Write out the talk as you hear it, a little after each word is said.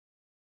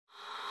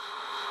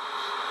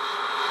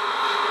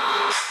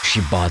she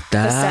bought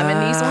that? The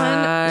 70s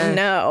one?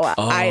 No,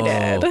 I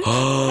did.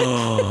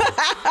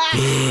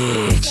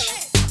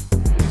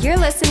 Bitch. You're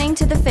listening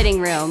to The Fitting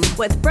Room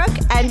With Brooke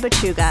and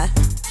Bachuga.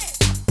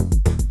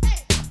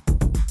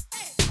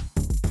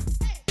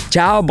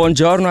 Ciao,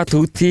 buongiorno a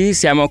tutti.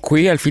 Siamo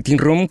qui al Fitting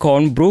Room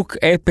con Brooke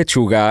e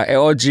Pechuga e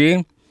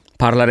oggi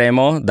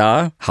parleremo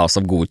da House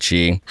of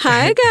Gucci.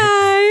 Hi,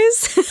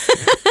 guys.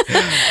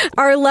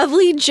 Our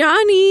lovely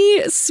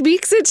Johnny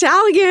speaks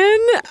Italian.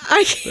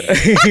 What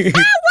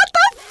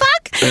the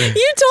fuck? You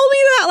told me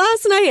that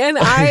last night, and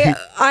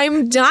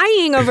I'm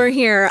dying over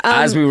here.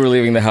 As we were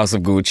leaving the House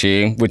of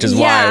Gucci, which is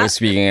why I was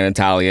speaking in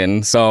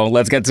Italian. So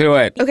let's get to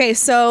it. Okay,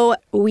 so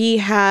we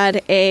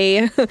had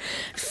a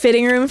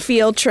fitting room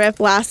field trip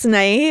last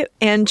night,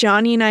 and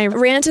Johnny and I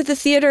ran to the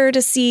theater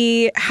to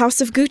see House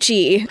of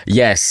Gucci.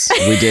 Yes,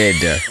 we did.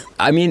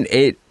 I mean,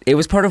 it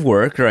was part of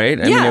work, right?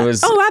 I mean, it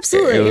was. Oh,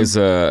 absolutely. It was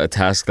a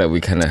task that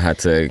we kind of had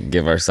to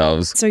give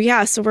ourselves. So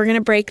we're going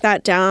to break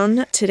that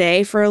down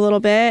today for a little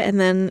bit and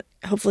then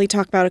hopefully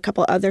talk about a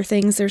couple other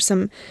things. There's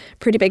some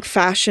pretty big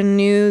fashion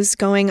news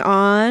going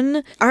on.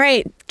 All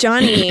right,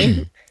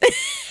 Johnny.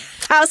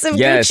 House of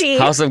Gucci. Yes,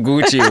 House of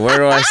Gucci. Where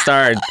do I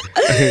start?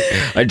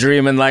 A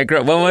dream in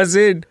Lycra. What was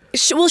it?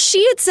 Well,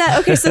 she had said,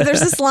 okay, so there's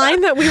this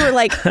line that we were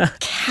like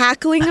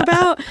cackling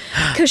about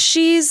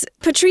because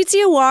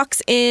Patrizia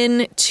walks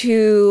in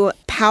to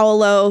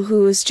Paolo,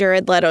 who's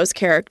Jared Leto's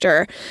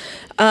character,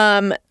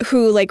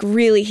 who like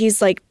really,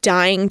 he's like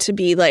dying to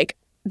be like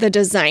the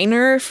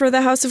designer for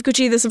the House of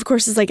Gucci. This, of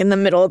course, is like in the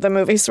middle of the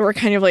movie, so we're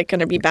kind of like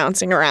going to be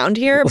bouncing around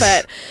here.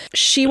 But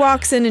she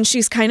walks in and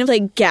she's kind of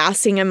like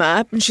gassing him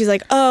up. And she's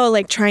like, oh,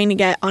 like trying to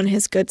get on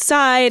his good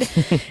side.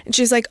 And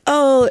she's like,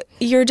 oh,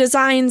 your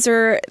designs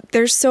they're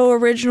so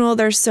original.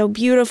 They're so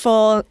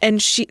beautiful.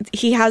 And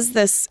he has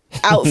this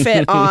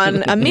outfit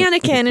on a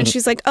mannequin. And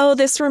she's like, oh,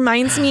 this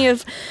reminds me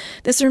of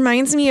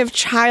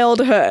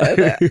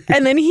childhood.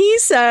 And then he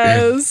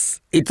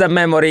says, it's a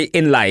memory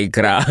in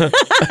Lycra.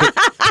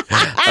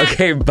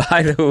 Okay,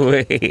 by the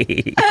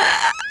way.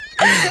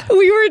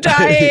 We were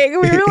dying.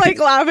 We were like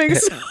laughing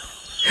so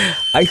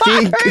I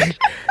think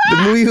the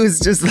movie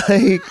was just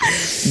like.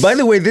 By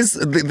the way, this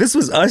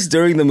was us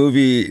during the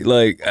movie,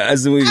 like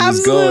as the movie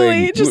was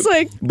going. Just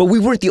like. But we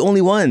weren't the only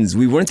ones.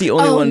 We weren't the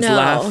only ones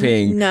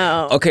laughing.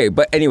 No. Okay,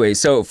 but anyway,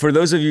 so for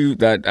those of you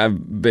that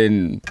have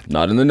been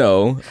not in the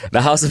know,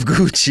 the House of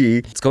Gucci,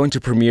 it's going to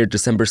premiere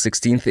December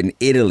 16th in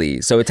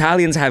Italy. So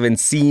Italians haven't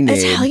seen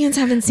it.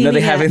 No,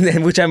 they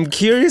haven't. Which I'm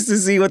curious to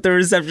see what the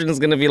reception is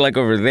going to be like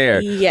over there.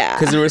 Yeah.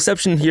 Because the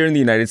reception here in the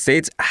United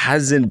States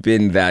hasn't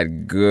been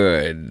that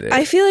good.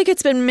 I feel like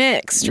it's been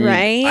mixed,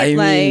 right? I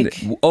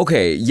mean,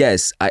 okay,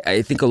 yes.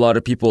 I think a lot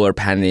of people are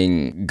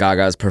panning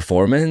Gaga's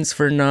performance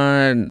for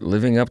not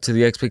living up to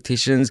the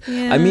expectations.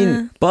 Yeah. I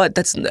mean, but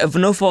that's of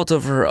no fault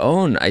of her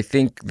own. I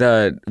think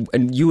that,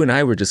 and you and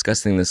I were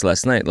discussing this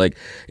last night, like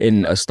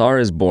in A Star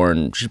is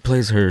Born, she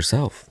plays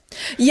herself.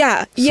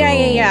 Yeah.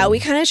 We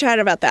kind of chatted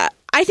about that.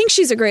 I think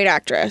she's a great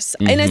actress.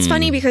 Mm-hmm. And it's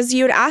funny because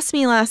you had asked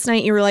me last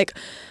night, you were like,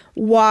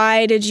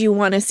 why did you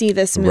want to see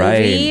this movie?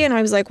 Right. And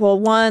I was like, well,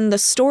 one, the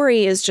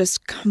story is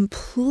just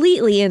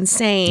completely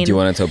insane. Do you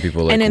want to tell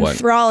people like and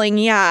enthralling?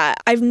 Yeah.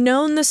 I've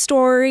known the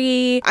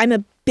story. I'm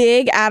a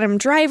big Adam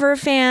Driver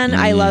fan.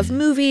 I love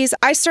movies.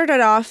 I started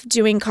off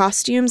doing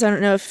costumes. I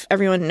don't know if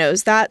everyone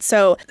knows that.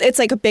 So it's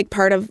like a big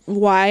part of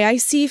why I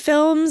see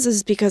films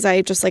is because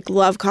I just like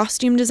love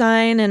costume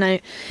design. And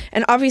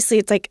obviously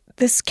it's like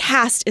this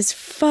cast is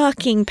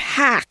fucking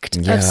packed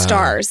of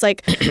stars.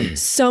 Like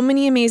so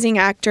many amazing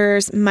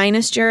actors,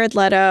 minus Jared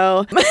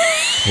Leto.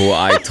 Who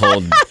I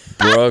told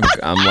Brooke,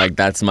 I'm like,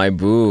 that's my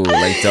boo.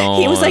 Like,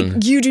 don't. He was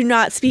like, you do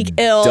not speak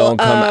ill. Don't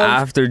come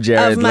after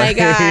Jared. Of my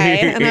guy.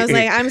 And I was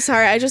like, I'm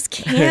sorry, I just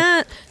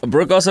can't.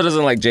 Brooke also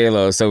doesn't like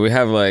J-Lo, so we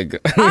have like.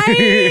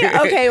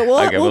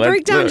 We'll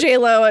break down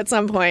J-Lo at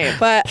some point.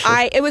 But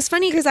it was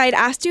funny because I had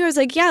asked you, I was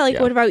like,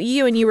 what about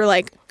you? And you were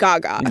like,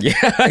 Gaga.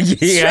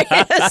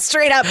 Yeah.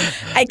 Straight up,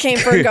 I came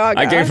for Gaga.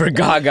 I came for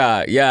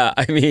Gaga. Yeah,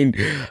 I mean,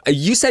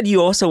 you said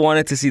you also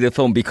wanted to see the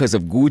film because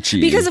of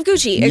Gucci. Because of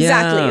Gucci,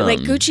 exactly. Yeah. Like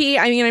Gucci.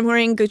 I mean, I'm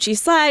wearing Gucci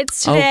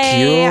slides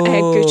today. Oh, cute. I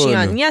had Gucci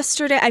on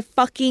yesterday. I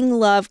fucking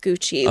love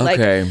Gucci.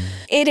 Okay. Like,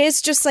 it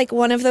is just like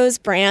one of those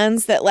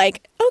brands that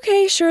like,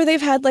 okay, sure, they've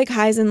had like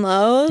highs and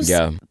lows.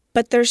 Yeah.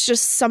 But there's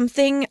just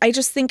something, I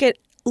just think it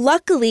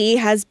luckily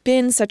has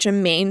been such a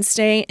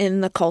mainstay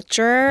in the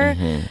culture.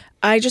 Mm-hmm.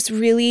 I just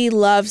really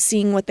love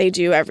seeing what they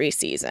do every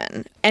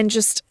season. And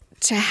just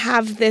to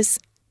have this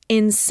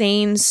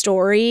insane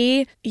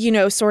story, you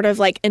know, sort of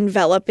like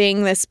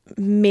enveloping this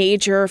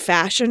major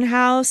fashion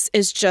house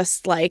is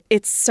just like,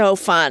 it's so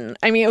fun.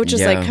 I mean, which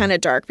is like kind of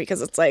dark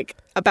because it's like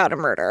about a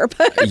murder.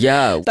 But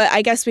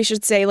I guess we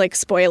should say like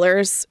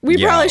spoilers.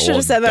 We probably should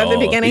have said that at the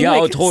beginning. Yeah,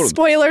 like, totally.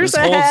 Spoilers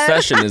This ahead. whole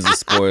session is a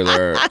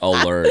spoiler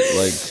alert.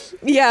 Like,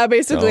 yeah,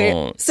 basically.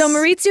 Don't. So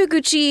Maurizio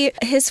Gucci,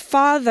 his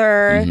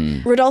father,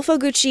 Rodolfo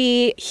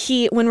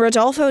Gucci, when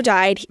Rodolfo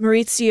died,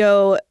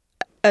 Maurizio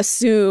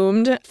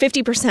assumed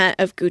 50%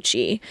 of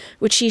Gucci,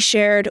 which he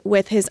shared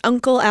with his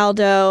uncle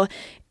Aldo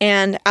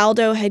and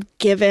Aldo had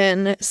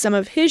given some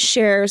of his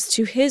shares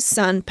to his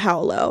son,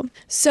 Paolo.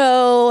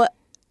 So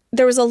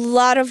there was a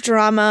lot of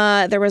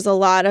drama. There was a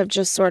lot of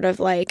just sort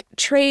of like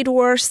trade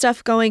war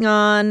stuff going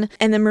on.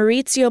 And then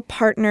Maurizio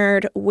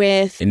partnered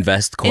with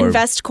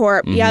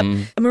InvestCorp. Yep.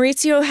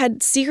 Maurizio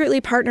had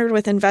secretly partnered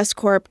with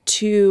InvestCorp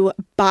to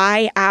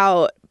buy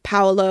out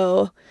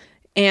Paolo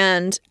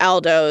and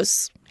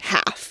Aldo's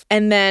half.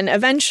 And then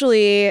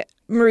eventually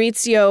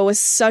Maurizio was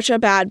such a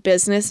bad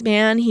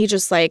businessman. He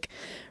just like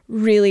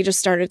really just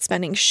started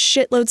spending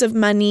shitloads of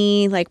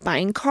money, like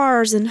buying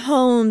cars and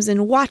homes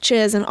and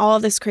watches and all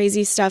of this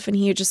crazy stuff. And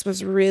he just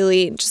was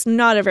really just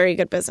not a very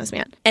good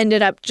businessman.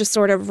 Ended up just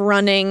sort of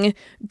running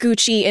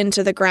Gucci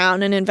into the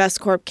ground, and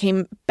InvestCorp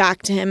came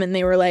back to him and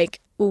they were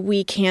like,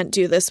 we can't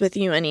do this with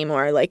you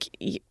anymore. Like,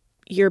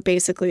 you're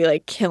basically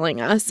like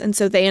killing us. And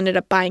so they ended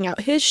up buying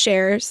out his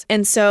shares.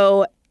 And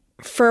so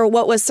for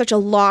what was such a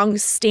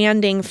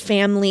long-standing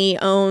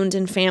family-owned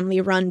and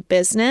family-run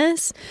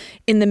business,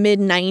 in the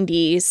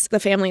mid-90s, the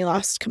family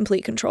lost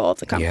complete control of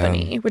the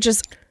company, which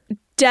is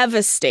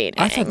devastating.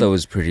 I thought that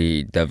was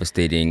pretty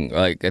devastating.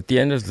 Like, at the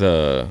end of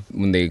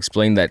when they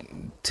explained that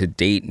to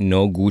date,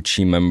 no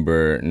Gucci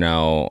member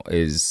now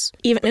is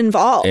even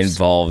involved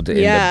in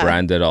the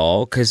brand at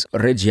all. Because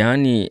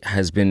Reggiani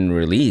has been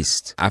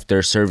released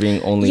after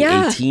serving only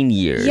 18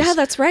 years. Yeah,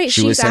 that's right.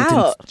 She's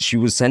out. She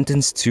was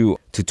sentenced to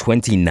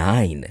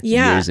 29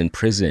 years in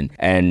prison.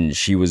 And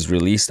she was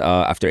released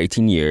after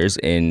 18 years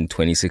in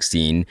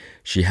 2016.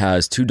 She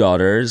has 2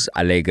 daughters,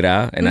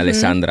 Allegra and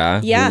Alessandra,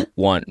 who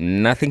want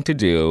nothing to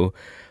do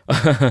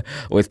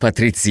with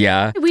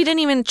Patrizia. We didn't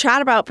even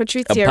chat about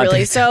Patrizia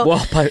really. So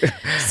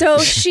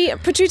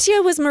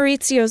Patrizia was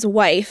Maurizio's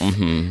wife.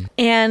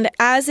 And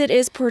as it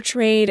is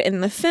portrayed in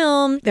the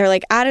film, they're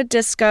like at a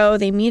disco,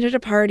 they meet at a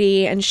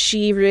party, and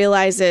she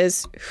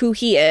realizes who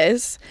he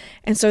is.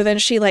 And so then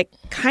she like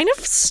kind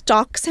of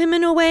stalks him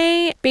in a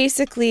way.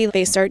 Basically,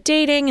 they start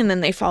dating and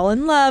then they fall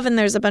in love, and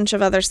there's a bunch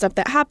of other stuff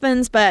that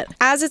happens. But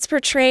as it's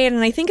portrayed,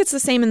 and I think it's the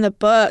same in the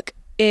book,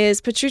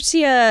 is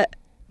Patrizia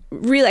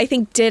really, I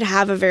think, did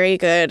have a very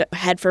good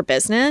head for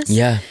business.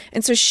 Yeah.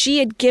 And so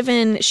she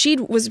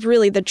was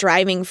really the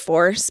driving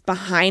force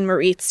behind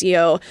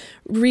Maurizio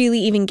really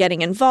even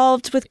getting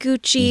involved with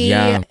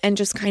Gucci and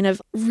just kind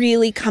of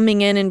really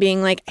coming in and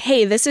being like,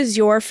 hey, this is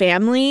your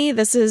family.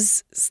 This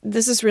is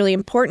really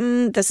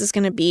important. This is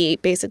going to be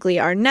basically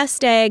our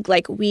nest egg.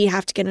 Like, we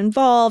have to get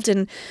involved,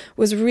 and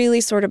was really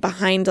sort of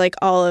behind like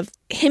all of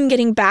him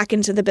getting back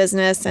into the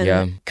business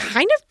and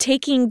kind of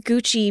taking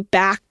Gucci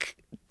back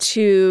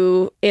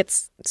to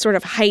its sort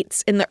of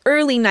heights in the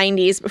early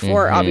 90s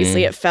before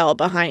obviously it fell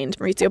behind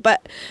Maurizio.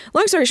 But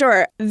long story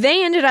short,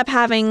 they ended up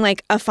having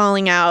like a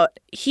falling out.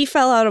 He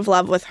fell out of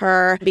love with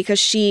her because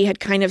she had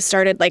kind of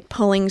started like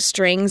pulling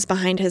strings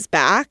behind his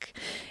back,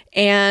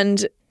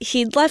 and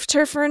he'd left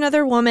her for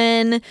another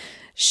woman.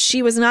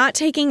 She was not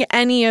taking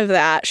any of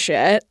that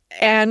shit,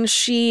 and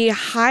she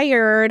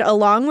hired,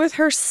 along with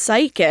her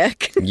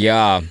psychic,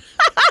 her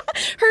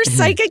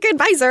psychic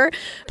advisor,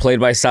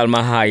 played by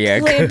Salma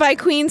Hayek, played by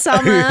Queen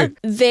Salma.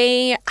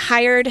 They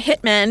hired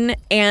hitmen,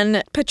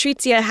 and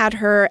Patrizia had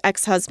her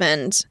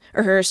ex-husband,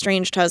 or her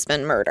estranged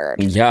husband,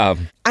 murdered. Yeah.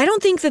 I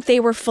don't think that they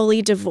were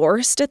fully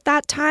divorced at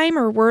that time,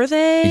 or were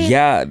they?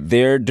 Yeah,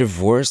 their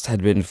divorce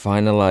had been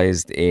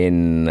finalized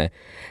in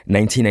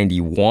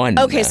 1991.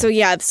 Okay, so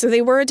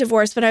they were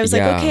divorced, but I was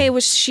like, okay,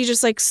 was she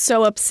just like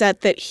so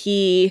upset that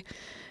he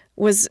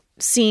was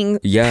seeing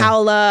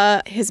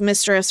Paola, his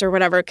mistress or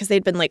whatever, because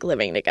they'd been like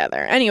living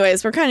together.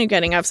 Anyways, we're kind of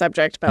getting off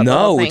subject about the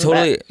whole thing.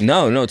 Totally.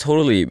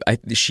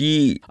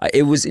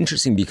 It was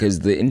interesting because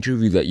the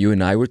interview that you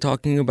and I were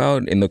talking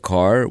about in the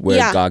car,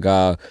 where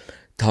Gaga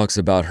talks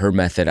about her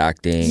method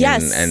acting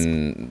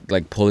and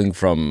like pulling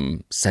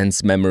from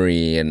sense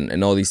memory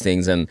and all these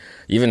things, and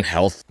even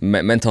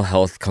mental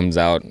health comes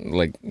out,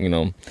 like, you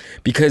know,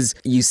 because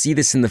you see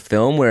this in the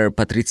film where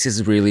Patrizia's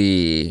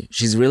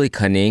she's really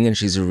cunning, and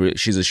she's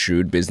a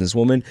shrewd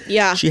businesswoman.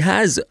 Yeah. She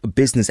has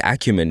business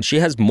acumen.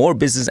 She has more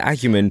business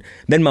acumen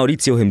than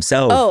Maurizio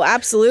himself. Oh,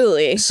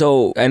 absolutely.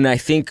 So, and I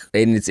think,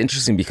 and it's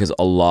interesting because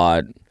a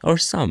lot or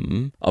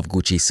some of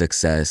Gucci's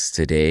success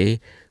today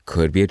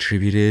could be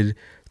attributed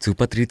to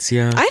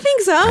Patrizia. I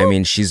think so. I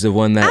mean, she's the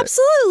one that...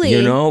 Absolutely.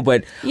 You know,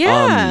 but...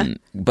 Yeah.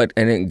 And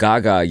then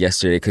Gaga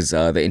yesterday, because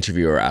the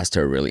interviewer asked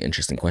her a really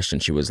interesting question.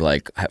 She was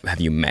like, have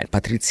you met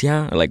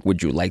Patrizia? Like,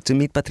 would you like to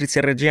meet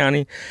Patrizia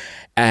Reggiani?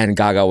 And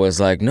Gaga was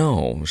like,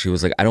 no. She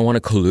was like, I don't want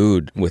to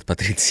collude with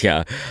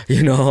Patrizia,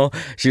 you know?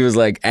 She was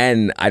like,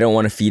 and I don't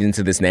want to feed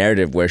into this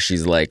narrative where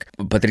she's like,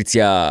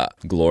 Patrizia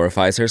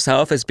glorifies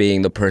herself as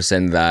being the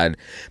person that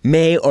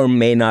may or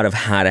may not have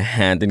had a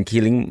hand in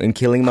killing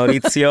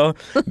Maurizio.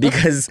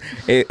 Because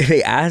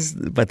they asked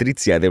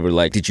Patrizia, they were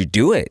like, did you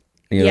do it?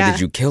 You know, did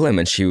you kill him?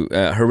 And she,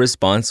 her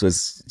response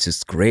was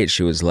just great.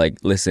 She was like,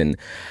 listen,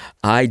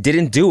 I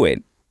didn't do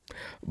it,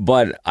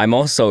 but I'm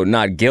also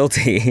not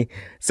guilty.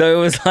 So it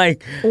was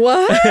like...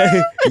 What?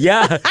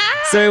 Yeah.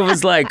 So it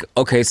was like,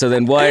 okay, so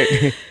then what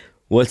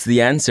what's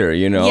the answer,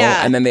 you know?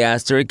 Yeah. And then they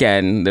asked her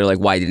again. They're like,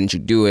 why didn't you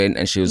do it?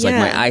 And she was like,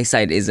 my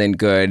eyesight isn't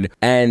good.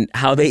 And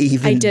how they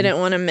even... I didn't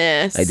want to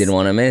miss.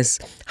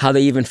 How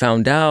they even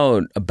found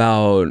out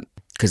about...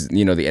 Because,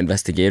 you know, the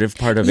investigative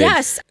part of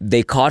it.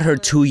 They caught her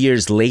 2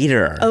 years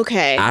later.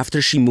 Okay.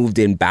 After she moved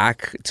in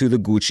back to the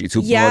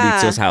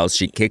Maurizio's house,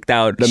 she kicked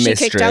out the mistress.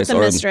 She kicked out the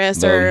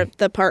mistress or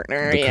the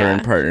partner. The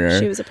current partner.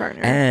 She was a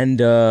partner. And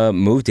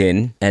moved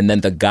in. And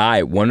then the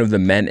guy, one of the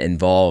men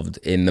involved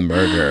in the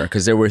murder,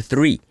 because there were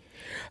 3.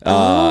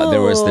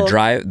 There was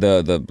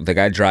the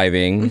guy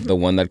driving, the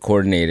one that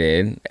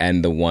coordinated,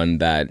 and the one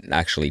that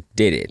actually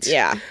did it.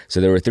 Yeah.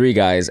 So there were 3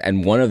 guys,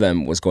 and one of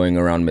them was going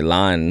around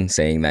Milan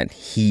saying that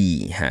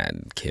he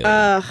had killed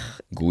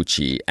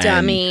Gucci.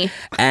 Dummy.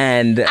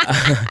 And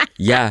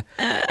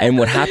and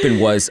what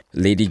happened was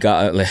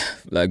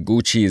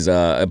Gucci's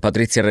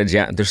Patrizia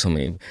Reggiani. There's so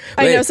many.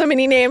 I know so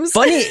many names.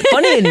 Funny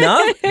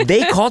enough,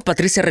 they called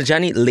Patrizia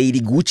Reggiani Lady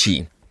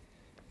Gucci.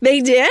 They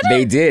did?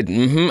 They did.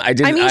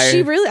 Mm-hmm.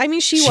 She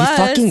was. She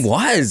fucking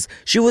was.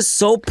 She was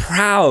so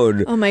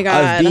proud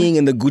of being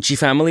in the Gucci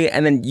family.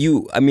 And then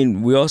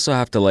we also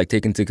have to like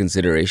take into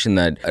consideration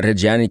that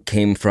Reggiani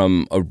came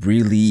from her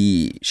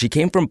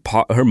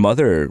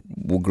mother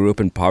grew up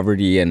in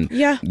poverty, and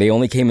they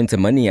only came into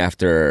money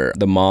after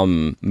the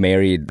mom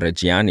married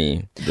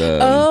Reggiani, the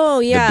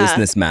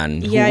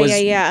businessman who was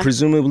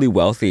presumably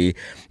wealthy,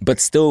 but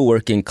still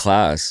working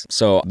class.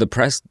 So the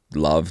press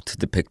loved to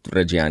depict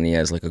Reggiani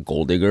as like a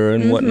gold digger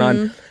and whatnot.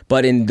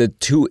 But in the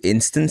 2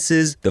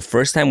 instances, the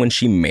first time when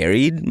she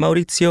married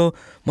Maurizio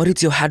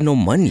had no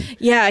money.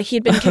 Yeah,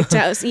 he'd been kicked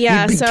out.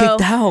 Yeah, he'd been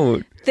kicked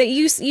out. That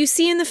you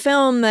see in the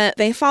film that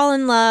they fall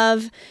in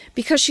love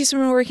because she's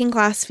from a working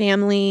class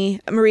family.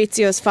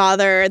 Maurizio's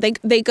father,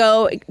 they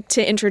go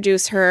to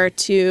introduce her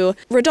to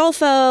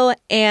Rodolfo,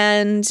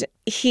 and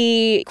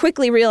he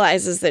quickly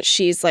realizes that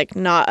she's like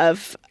not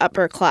of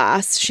upper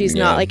class. She's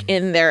not like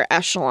in their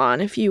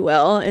echelon, if you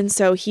will. And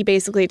so he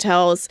basically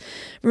tells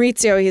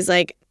Maurizio, he's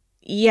like,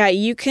 yeah,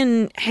 you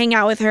can hang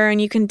out with her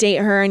and you can date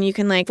her and you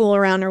can like fool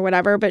around or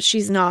whatever, but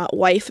she's not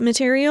wife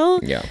material.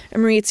 Yeah.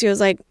 And Maurizio's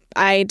like,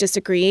 I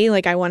disagree.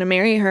 Like, I want to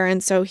marry her.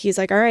 And so he's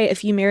like, all right,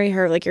 if you marry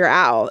her, like, you're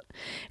out.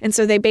 And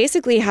so they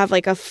basically have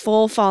like a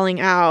full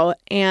falling out.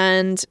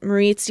 And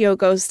Maurizio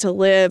goes to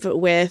live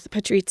with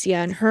Patrizia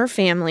and her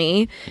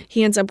family.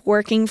 He ends up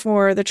working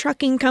for the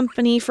trucking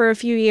company for a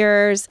few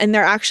years. And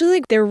they're actually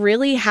like, they're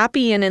really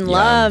happy and in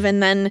love.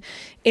 And then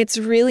it's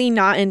really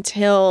not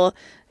until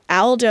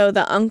Aldo,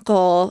 the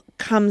uncle,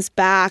 comes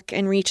back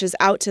and reaches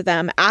out to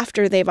them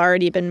after they've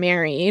already been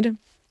married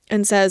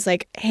and says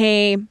like,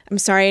 hey, I'm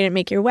sorry I didn't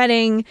make your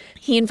wedding.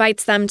 He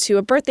invites them to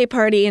a birthday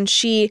party, and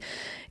she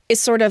is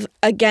sort of,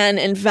 again,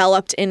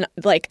 enveloped in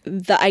like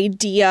the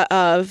idea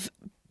of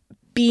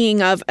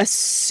being of a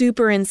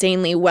super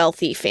insanely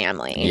wealthy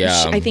family.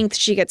 Yeah. I think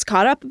she gets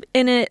caught up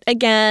in it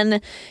again.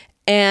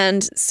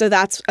 And so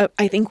that's,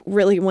 I think,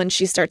 really when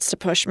she starts to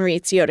push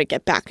Maurizio to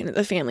get back into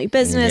the family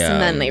business,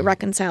 and then they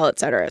reconcile, et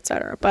cetera, et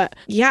cetera. But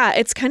yeah,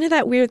 it's kind of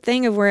that weird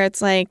thing of where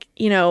it's like,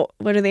 you know,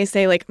 what do they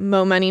say? Like,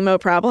 mo money, mo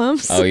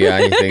problems. Oh, yeah,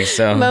 you think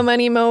so? Mo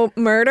money, mo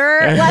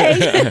murder.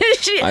 Like,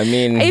 I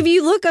mean, if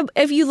you look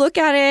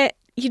at it,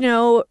 you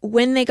know,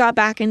 when they got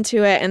back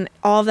into it and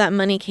all of that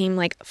money came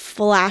like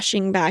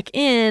flashing back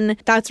in,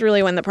 that's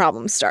really when the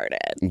problem started.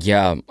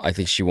 Yeah, I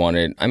think she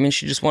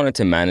just wanted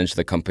to manage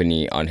the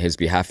company on his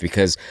behalf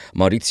because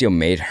Maurizio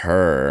made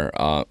her,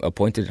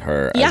 appointed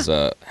her as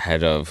a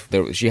head of,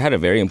 she had a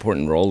very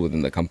important role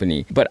within the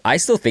company. But I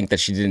still think that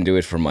she didn't do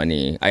it for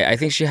money. I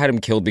think she had him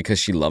killed because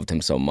she loved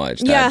him so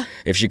much that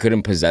if she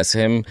couldn't possess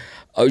him,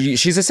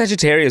 she's a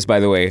Sagittarius,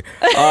 by the way.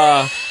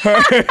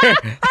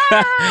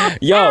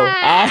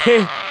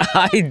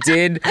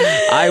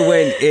 I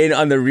went in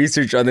on the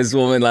research on this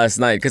woman last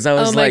night because I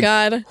was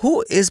God.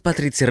 Who is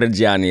Patrizia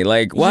Reggiani?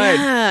 Like, what?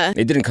 Yeah.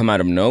 It didn't come out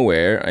of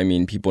nowhere. I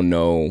mean, people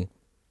know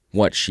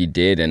what she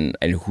did and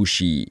who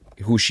she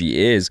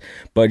is.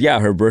 But yeah,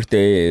 her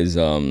birthday is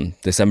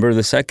December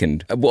the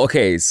 2nd.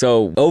 Okay,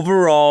 so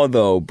overall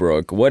though,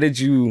 Brooke, what did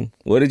you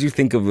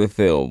think of the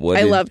film?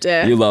 I loved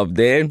it. You loved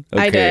it?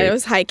 Okay. I did. It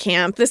was high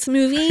camp. This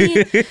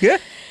movie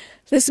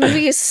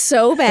is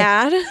so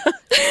bad.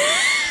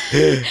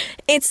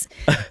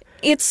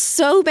 It's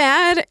so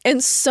bad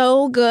and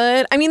so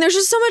good. I mean, there's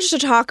just so much to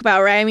talk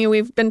about, right? I mean,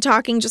 we've been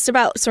talking just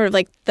about sort of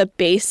like the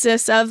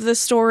basis of the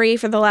story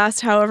for the last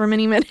however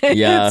many minutes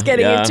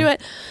getting into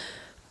it.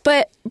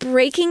 But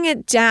breaking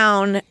it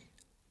down,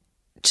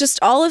 just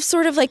all of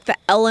sort of like the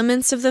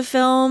elements of the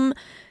film,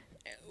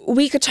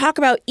 we could talk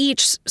about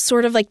each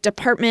sort of like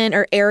department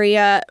or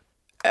area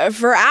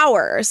for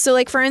hours. So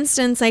like, for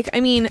instance, like,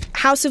 I mean,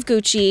 House of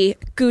Gucci,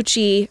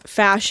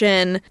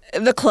 fashion,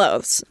 the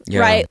clothes,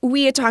 right?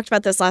 We had talked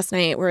about this last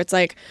night where it's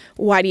like,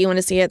 why do you want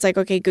to see it? It's like,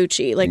 okay,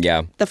 Gucci, like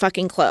the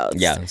fucking clothes.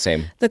 Yeah,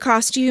 same. The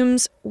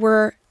costumes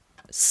were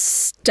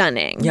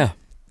stunning. Yeah.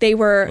 They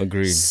were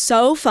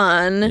so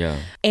fun. Yeah.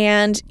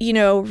 And, you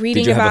know,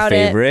 reading about it. Did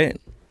you have a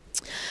favorite?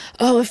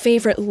 Oh, a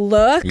favorite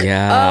look?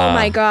 Yeah. Oh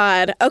my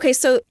God. Okay,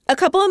 so a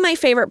couple of my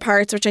favorite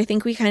parts, which I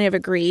think we kind of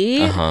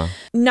agree,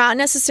 not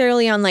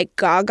necessarily on like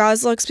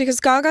Gaga's looks, because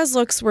Gaga's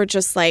looks were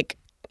just like,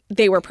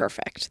 they were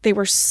perfect. They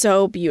were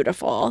so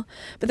beautiful.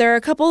 But there are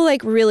a couple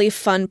like really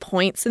fun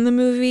points in the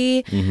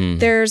movie.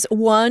 There's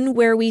one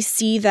where we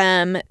see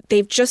them,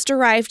 they've just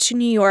arrived to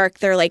New York.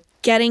 They're like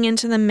getting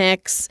into the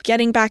mix,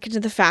 getting back into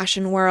the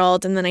fashion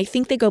world. And then I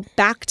think they go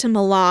back to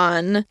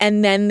Milan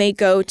and then they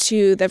go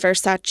to the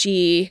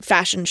Versace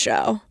fashion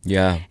show.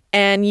 Yeah.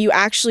 And you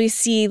actually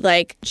see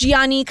like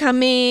Gianni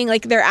coming,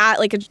 like they're at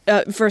like a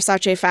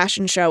Versace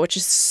fashion show, which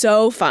is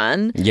so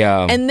fun.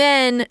 Yeah. And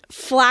then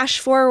flash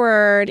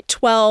forward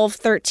 12,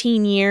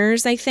 13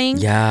 years, I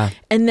think. Yeah.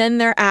 And then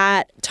they're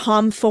at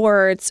Tom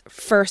Ford's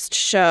first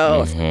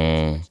show.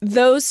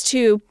 Those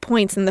 2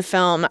 points in the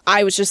film,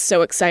 I was just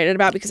so excited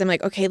about because I'm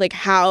like, okay, like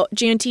how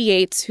Janet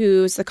Yates,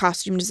 who's the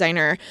costume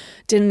designer,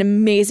 did an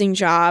amazing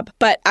job.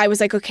 But I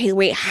was like, okay,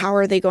 wait, how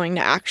are they going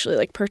to actually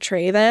like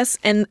portray this?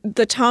 And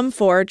the Tom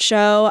Ford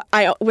show,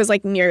 I was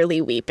like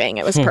nearly weeping.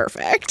 It was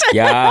perfect.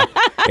 Yeah,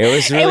 it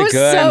was really good. It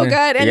was so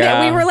good. And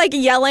then we were like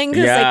yelling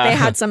because like they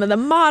had some of the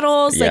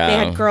models, like they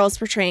had girls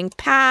portraying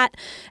Pat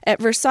at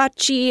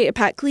Versace,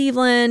 Pat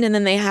Cleveland, and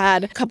then they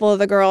had a couple of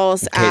the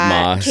girls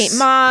at Kate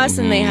Moss,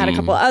 and they had a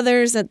couple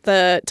others at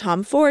the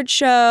Tom Ford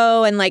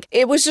show. And like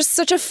it was just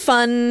such a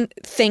fun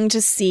thing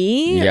to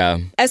see. Yeah.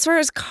 As far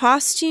as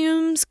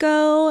costumes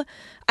go,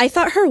 I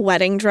thought her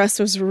wedding dress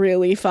was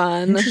really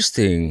fun.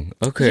 Interesting.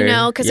 Okay. You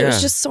know, because it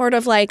was just sort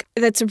of like,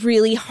 that's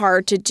really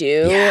hard to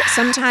do.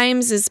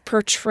 Sometimes is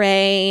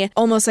portray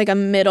almost like a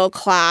middle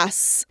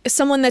class,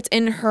 someone that's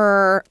in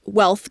her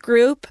wealth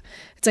group.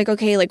 It's like,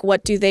 okay, like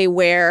what do they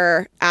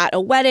wear at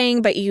a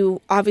wedding? But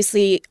you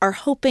obviously are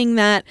hoping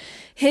that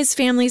his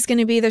family's going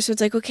to be there. So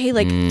it's like, okay,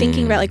 like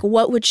thinking about like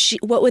what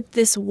would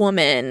this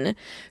woman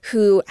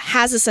who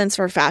has a sense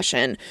for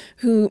fashion,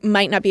 who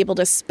might not be able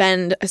to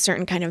spend a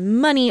certain kind of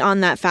money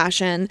on that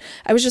fashion.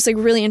 I was just like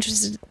really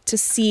interested to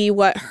see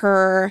what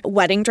her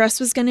wedding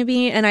dress was going to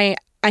be. And I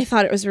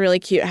thought it was really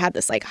cute. It had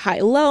this like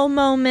high-low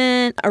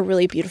moment, a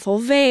really beautiful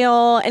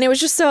veil. And it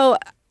was just so,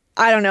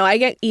 I don't know, I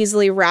get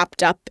easily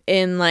wrapped up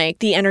in like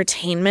the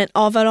entertainment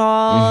of it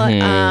all.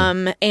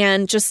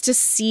 And just to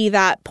see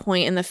that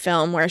point in the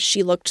film where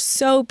she looked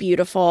so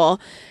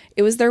beautiful.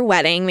 It was their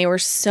wedding. They were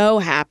so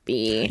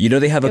happy. You know,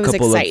 they have a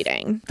couple of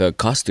the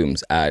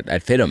costumes at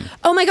FITM.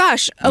 Oh my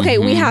gosh. Okay,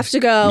 we have to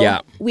go. Yeah.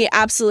 We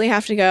absolutely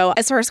have to go.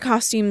 As far as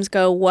costumes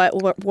go,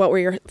 what were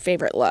your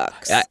favorite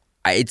looks?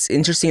 It's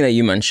interesting that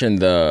you mentioned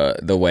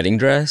the wedding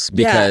dress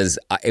because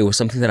it was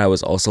something that I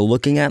was also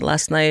looking at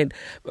last night.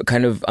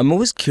 Kind of, I'm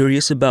always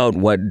curious about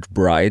what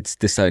brides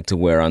decide to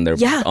wear on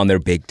their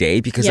big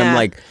day because I'm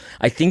like,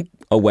 I think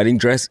a wedding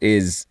dress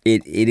it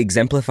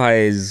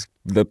exemplifies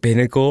the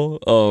pinnacle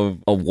of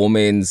a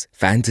woman's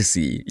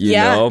fantasy, you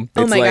know?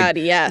 Oh my God,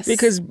 yes.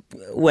 Because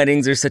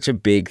weddings are such a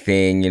big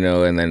thing, you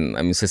know, and then,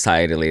 I mean,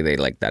 societally, they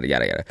like that,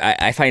 yada, yada.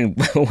 I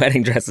find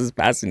wedding dresses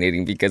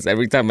fascinating because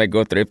every time I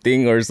go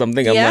thrifting or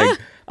something, I'm like,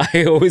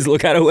 I always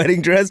look at a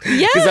wedding dress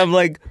because I'm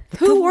like,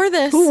 who wore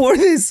this? Who wore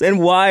this and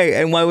why?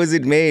 And why was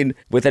it made?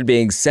 With that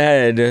being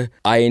said,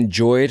 I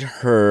enjoyed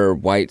her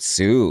white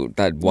suit,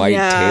 that white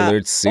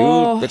tailored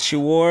suit that she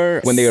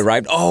wore when they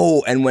arrived.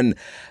 Oh, and when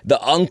the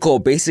uncle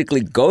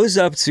basically goes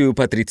up to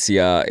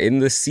Patrizia in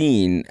the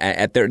scene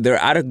they're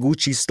at a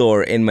Gucci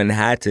store in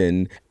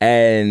Manhattan,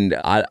 and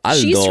Aldo,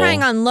 she's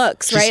trying on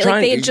looks, right?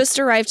 Like they had just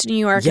arrived to New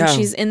York and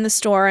she's in the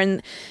store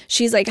and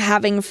she's like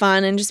having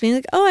fun and just being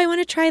like, oh, I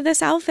want to try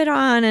this outfit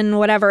on and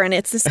whatever. And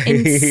it's this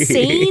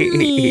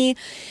insanely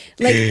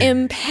like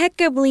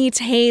impeccably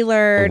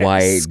tailored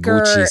white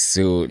Gucci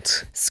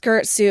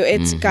skirt suit.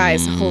 It's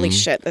guys, holy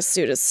shit, this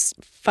suit is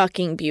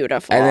fucking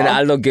beautiful. And then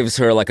Aldo gives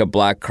her like a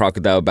black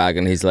crocodile bag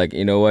and he's like,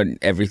 you know what,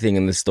 everything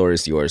in the store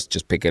is yours,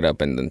 just pick it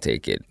up and then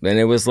take it. And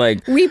it was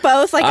like, we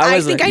both like,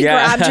 I think I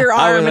grabbed your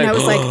arm and I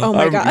was like, oh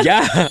my God.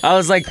 Yeah, I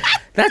was like,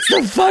 that's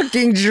the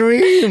fucking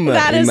dream.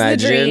 That is the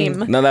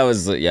dream. No, that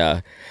was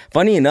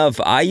funny enough,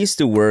 I used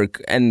to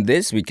work, and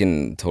this we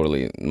can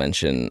totally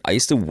mention, I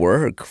used to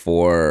work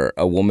for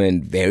a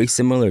woman very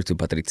similar to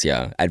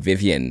Patrizia at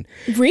Vivian.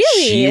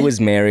 Really? She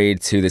was married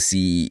to the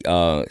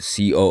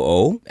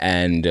COO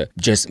and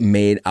just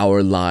made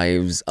our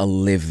lives a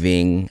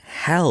living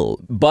hell.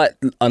 But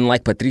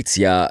unlike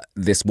Patrizia,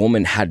 this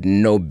woman had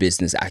no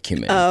business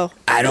acumen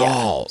at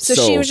all. So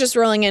she was just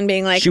rolling in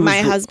being like,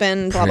 my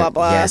husband, blah, blah,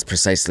 blah. Yes,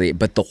 precisely.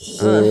 But the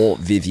whole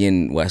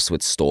Vivian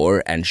Westwood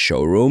store and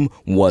showroom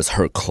was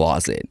her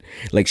closet.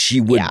 Like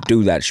she would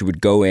do that. She would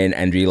go in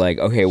and be like,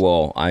 okay,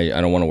 well, I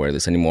don't want to wear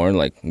this anymore.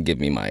 Like, give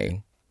me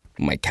my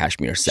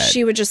cashmere set.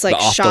 She would just like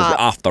shop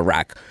off the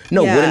rack.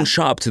 No, wouldn't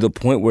shop to the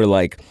point where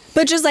like,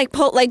 but just like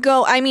pull, like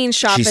go. I mean,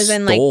 shop as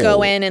in like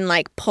go in and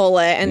like pull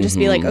it and just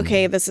be like,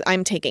 okay,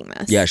 I'm taking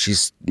this. Yeah,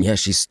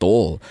 she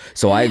stole.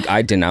 So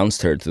I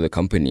denounced her to the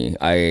company.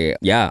 I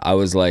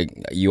was like,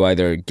 you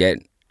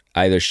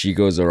either she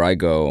goes or I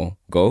go.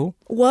 Go.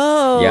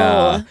 Whoa.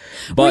 Yeah.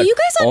 But were you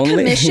guys on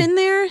commission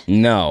there?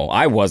 No,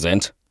 I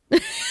wasn't.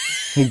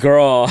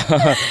 Girl,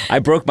 I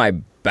broke my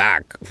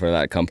back for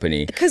that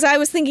company. Because I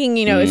was thinking,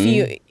 if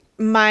you...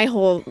 My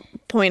whole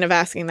point of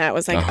asking that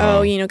was like,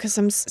 because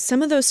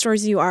some of those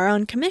stores you are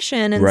on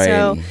commission. And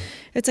so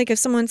it's like if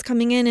someone's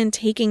coming in and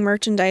taking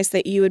merchandise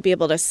that you would be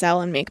able to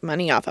sell and make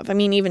money off of. I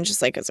mean, even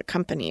just like as a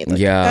company,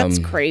 that's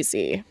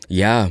crazy.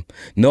 Yeah.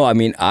 No, I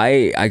mean,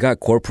 I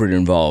got corporate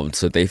involved.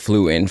 So they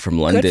flew in from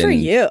London Good for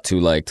you.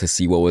 to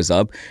see what was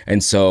up.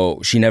 And so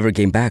she never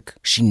came back.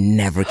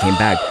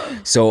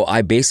 So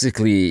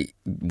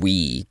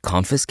we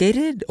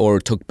confiscated or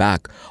took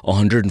back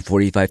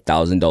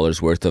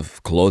 $145,000 worth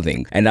of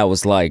clothing. And I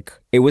was like,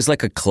 it was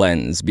like a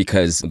cleanse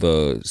because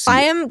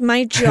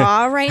my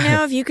jaw right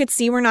now, if you could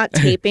see, we're not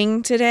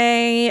taping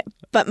today,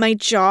 but my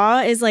jaw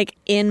is like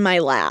in my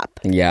lap.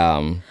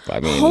 Yeah. I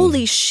mean,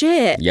 holy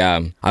shit.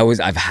 Yeah.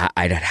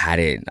 I'd had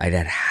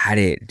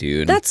it,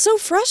 dude. That's so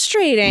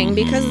frustrating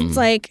because it's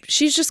like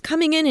she's just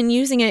coming in and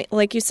using it,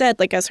 like you said,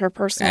 like as her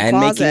personal closet.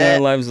 And making our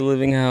lives a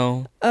living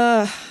hell.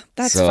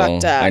 That's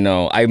fucked up. I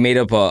know. I made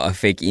up a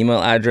fake email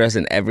address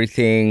and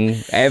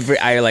everything.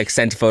 I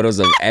sent photos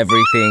of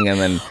everything and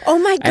then... Oh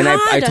my God. And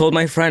I told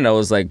my friend, I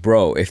was like,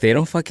 bro, if they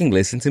don't fucking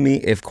listen to me,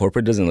 if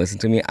corporate doesn't listen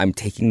to me, I'm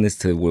taking this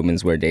to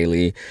Women's Wear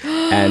Daily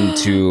and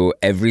to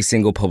every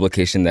single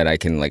publication that I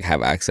can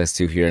have access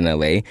to here in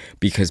LA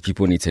because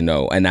people need to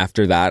know. And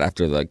after that,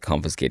 after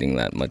confiscating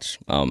that much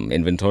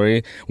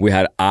inventory,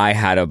 I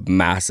had a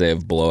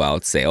massive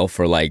blowout sale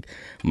for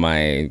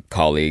my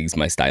colleagues,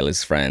 my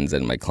stylist friends,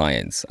 and my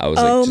clients. I was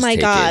oh my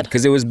God.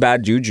 Because it was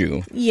bad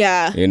juju.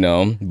 Yeah.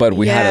 But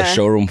we had a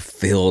showroom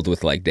filled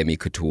with demi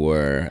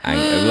couture.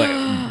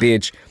 And,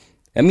 bitch.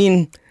 I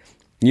mean,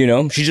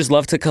 she just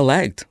loved to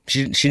collect.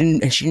 She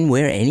didn't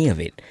wear any of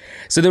it.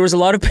 So there was a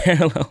lot of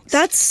parallels.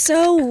 That's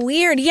so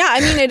weird. Yeah, I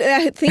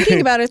mean,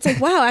 thinking about it, it's like,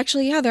 wow,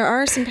 actually, yeah, there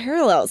are some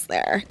parallels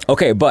there.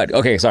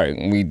 Okay,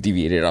 sorry, we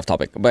deviated off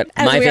topic. But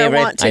as my we favorite,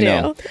 want to I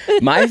know,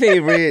 my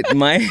favorite,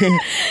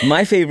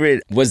 my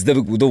favorite was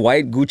the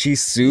white Gucci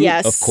suit.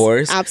 Yes, of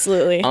course,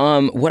 absolutely.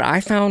 What I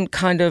found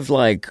kind of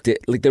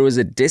there was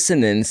a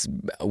dissonance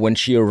when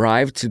she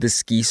arrived to the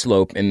ski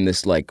slope in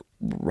this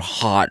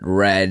hot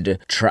red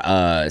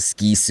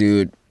ski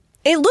suit.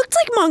 It looked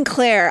like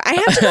Montclair. I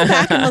have to go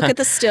back and look at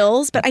the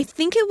stills, but I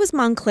think it was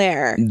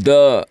Montclair.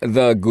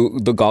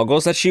 The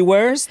goggles that she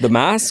wears, the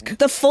mask,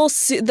 the full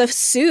suit, the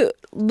suit.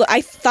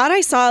 I thought I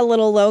saw a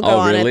little logo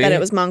on it that it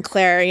was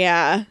Montclair.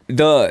 Yeah.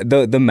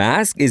 The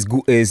mask is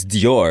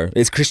Dior.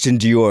 It's Christian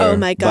Dior. Oh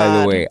my God.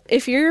 By the way,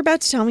 if you're about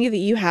to tell me that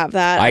you have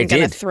that, I'm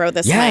gonna throw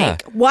this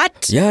link.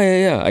 What?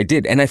 Yeah. I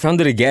did, and I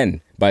found it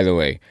again. By the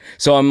way,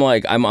 so I'm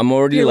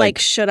already You're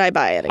should I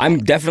buy it again? I'm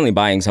definitely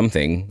buying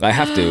something. I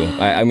have to.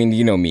 I mean,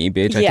 you know me,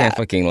 bitch. I can't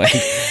fucking what?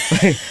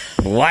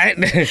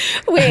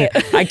 Wait.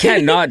 I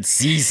can't not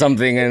see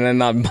something and then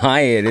not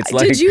buy it. It's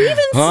Did you even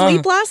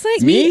sleep last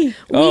night? Me?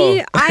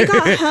 I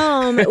got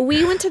home.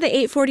 We went to the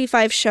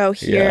 8:45 show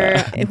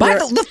here. Yeah. But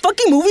the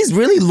fucking movie's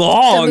really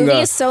long. The movie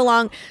is so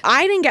long.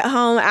 I didn't get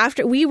home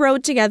after we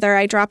rode together.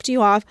 I dropped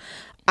you off.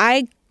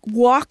 I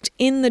walked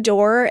in the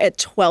door at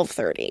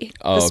 12:30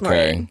 this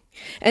morning.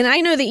 And I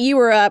know that you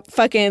were up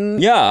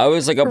fucking... Yeah, I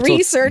was up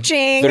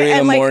researching 3 in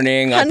the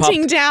morning.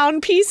 Hunting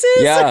down pieces.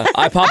 Yeah,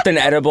 I popped an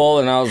edible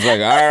and I was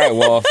like, all right,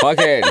 well, fuck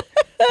it.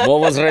 What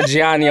was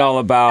Reggiani all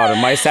about?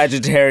 My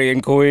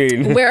Sagittarian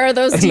queen. Where are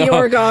those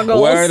Dior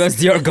goggles? Where are those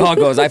Dior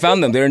goggles? I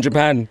found them. They're in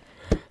Japan.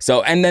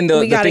 So, and then the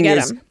thing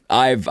is,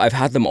 I've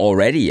had them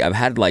already. I've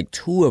had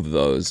 2 of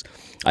those.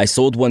 I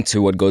sold one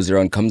to What Goes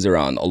Around Comes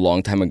Around a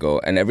long time ago.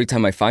 And every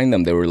time I find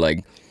them, they were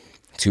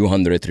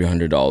 $200,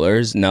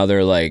 $300. Now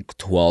they're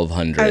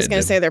 $1,200. I was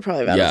gonna say they're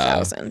probably about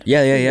 $1,000.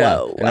 Yeah.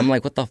 Whoa. And I'm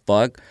like, what the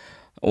fuck?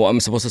 Well, I'm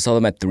supposed to sell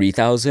them at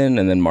 $3,000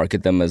 and then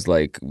market them as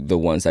the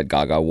ones that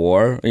Gaga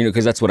wore,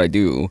 because that's what I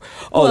do.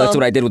 Oh, that's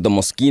what I did with the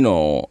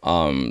Moschino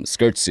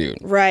skirt suit.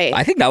 Right.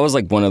 I think that was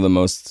one of the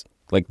most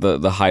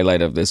the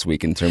highlight of this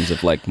week in terms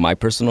of my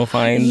personal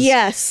finds.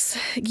 Yes.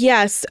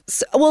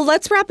 So, well,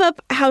 let's wrap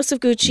up House of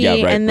Gucci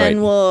and then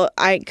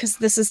because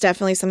this is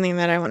definitely something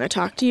that I want to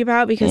talk to you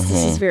about because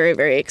this is very,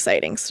 very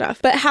exciting stuff.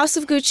 But House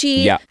of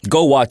Gucci. Yeah.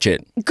 Go watch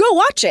it.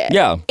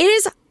 Yeah. It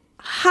is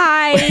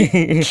high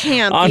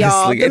camp,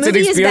 honestly, y'all. It's an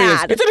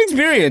experience. It's an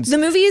experience. The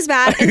movie is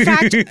bad. In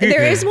fact,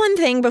 there is one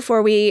thing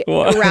before we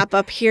wrap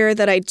up here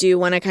that I do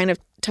want to kind of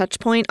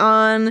touch point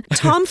on.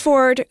 Tom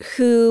Ford,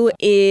 who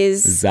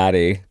is...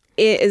 Zaddy.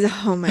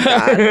 Oh my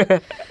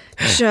God.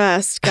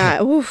 Just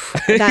got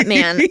that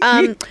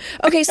man.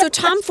 Okay, so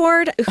Tom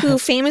Ford, who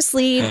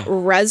famously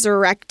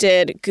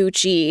resurrected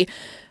Gucci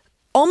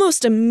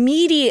almost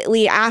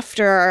immediately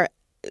after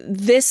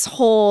this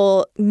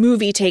whole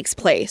movie takes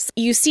place.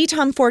 You see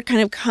Tom Ford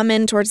kind of come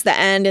in towards the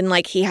end and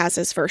he has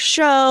his first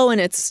show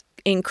and it's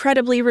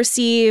incredibly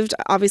received,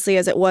 obviously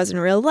as it was in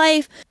real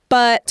life.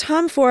 But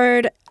Tom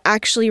Ford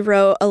actually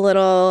wrote a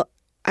little,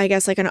 I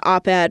guess an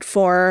op-ed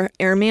for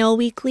Airmail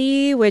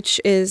Weekly, which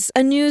is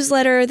a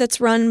newsletter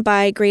that's run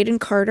by Graydon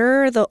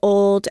Carter, the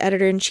old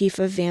editor-in-chief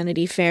of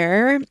Vanity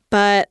Fair.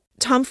 But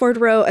Tom Ford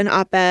wrote an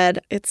op-ed.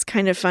 It's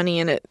kind of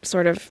funny and it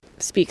sort of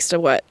speaks to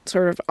what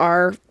sort of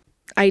our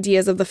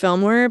ideas of the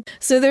film were.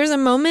 So there's a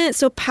moment,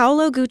 so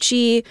Paolo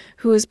Gucci,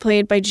 who is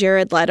played by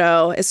Jared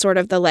Leto, is sort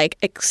of the like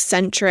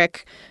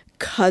eccentric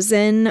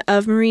cousin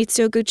of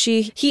Maurizio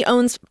Gucci. He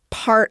owns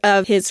part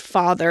of his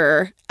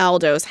father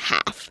Aldo's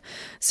half.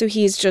 So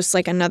he's just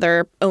like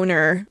another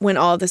owner when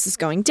all of this is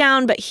going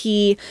down, but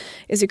he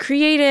is a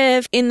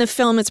creative. In the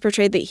film, it's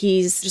portrayed that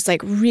he's just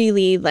like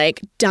really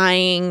like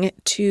dying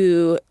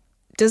to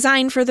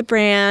design for the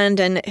brand,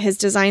 and his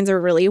designs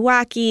are really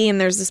wacky. And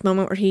there's this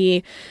moment where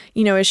he,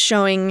 you know, is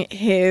showing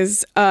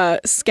his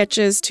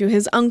sketches to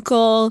his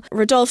uncle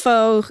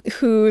Rodolfo,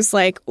 who's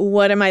like,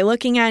 what am I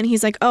looking at? And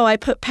he's like, oh, I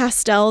put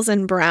pastels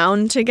and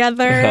brown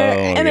together.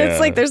 It's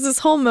like there's this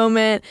whole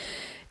moment,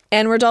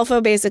 and Rodolfo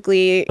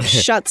basically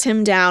shuts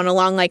him down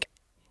along like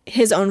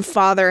his own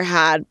father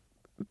had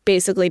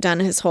basically done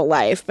his whole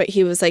life, but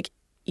he was like,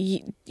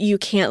 you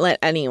can't let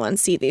anyone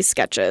see these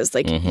sketches.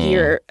 Like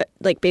you're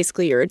like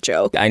basically you're a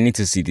joke. I need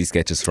to see these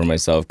sketches for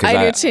myself because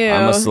I do too.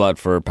 I'm a slut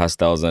for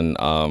pastels and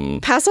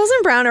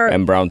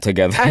brown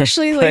together.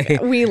 Actually,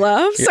 like we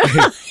love. So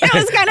it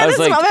was kind of this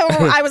moment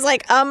where I was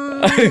like,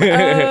 am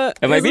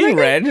I being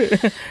read?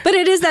 But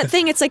it is that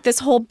thing. It's like this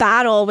whole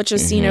battle, which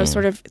is you know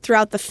sort of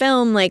throughout the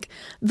film, like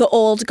the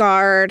old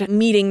guard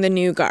meeting the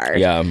new guard.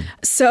 Yeah.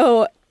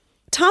 So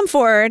Tom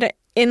Ford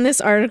in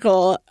this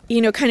article,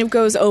 you know, kind of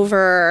goes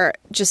over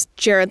just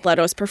Jared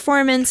Leto's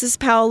performance as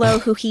Paolo,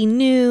 who he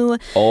knew.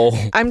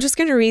 I'm just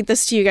going to read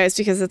this to you guys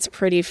because it's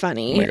pretty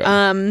funny.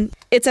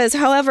 It says,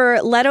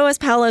 however, Leto as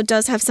Paolo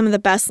does have some of the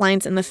best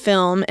lines in the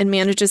film and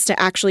manages to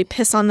actually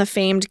piss on the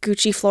famed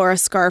Gucci Flora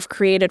scarf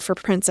created for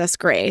Princess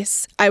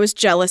Grace. I was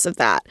jealous of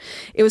that.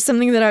 It was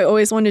something that I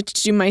always wanted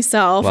to do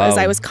myself as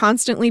I was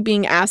constantly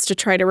being asked to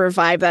try to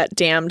revive that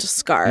damned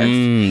scarf.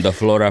 The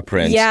Flora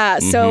print. Yeah.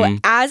 So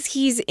as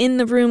he's in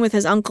the room with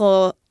his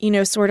uncle, you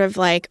know, sort of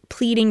like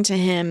pleading to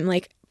him,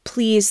 like,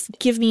 please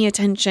give me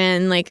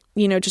attention, like,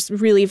 you know, just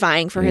really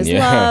vying for his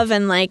love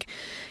and like,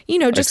 you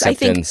know, just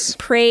acceptance. I think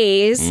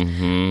praise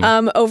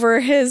over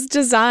his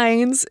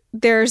designs.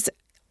 There's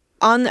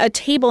on a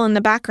table in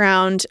the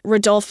background,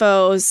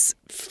 Rodolfo's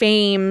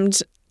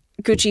famed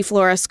Gucci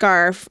Flora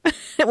scarf,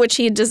 which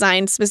he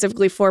designed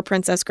specifically for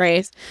Princess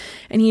Grace.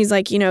 And he's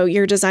like, you know,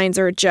 your designs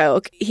are a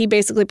joke. He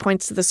basically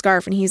points to the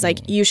scarf and he's like,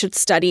 you should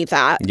study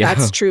that. Yeah.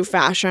 That's true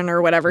fashion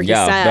or whatever he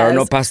says. There are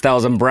no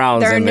pastels and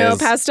browns. There are no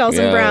pastels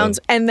and browns.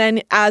 And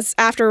then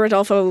after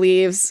Rodolfo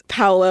leaves,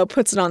 Paolo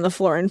puts it on the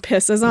floor and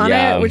pisses on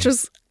it, which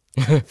was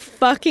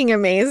fucking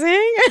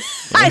amazing.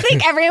 I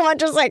think everyone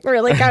just like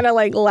really kind of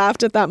like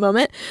laughed at that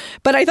moment.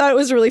 But I thought it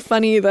was really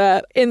funny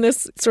that in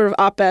this sort of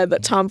op-ed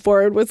that Tom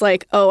Ford was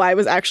like, oh, I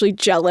was actually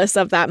jealous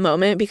of that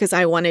moment because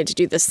I wanted to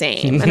do the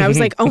same. And I was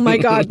like, oh my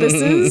God, this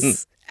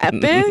is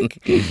epic.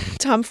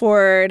 Tom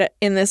Ford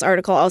in this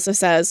article also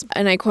says,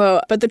 and I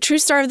quote, but the true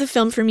star of the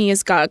film for me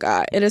is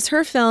Gaga. It is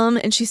her film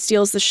and she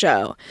steals the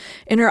show.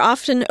 In her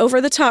often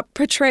over-the-top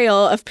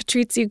portrayal of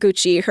Patrizia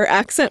Gucci, her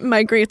accent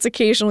migrates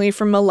occasionally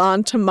from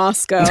Milan to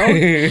Moscow.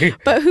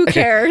 But who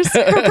cares?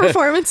 Her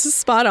performance is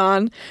spot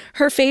on.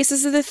 Her face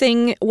is the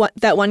thing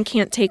that one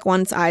can't take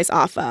one's eyes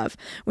off of.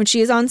 When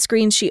she is on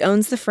screen, she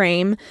owns the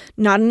frame.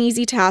 Not an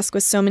easy task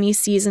with so many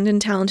seasoned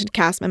and talented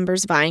cast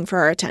members vying for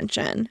our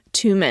attention.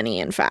 Too many,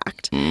 in fact.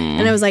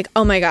 And I was like,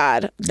 oh my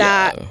God,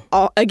 that,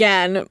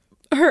 again,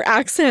 her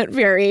accent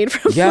varied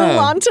from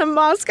Milan to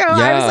Moscow.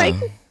 I was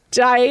like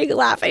dying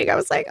laughing. I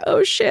was like,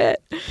 oh shit.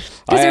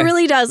 Because it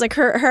really does. Like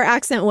her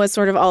accent was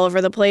sort of all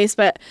over the place.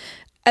 But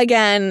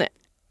again,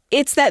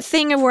 it's that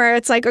thing of where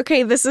it's like,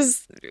 okay, this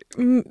is,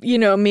 you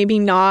know, maybe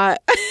not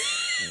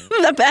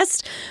the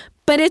best,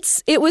 but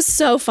it was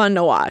so fun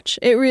to watch.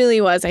 It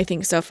really was, I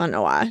think, so fun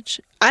to watch.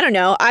 I don't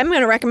know. I'm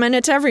going to recommend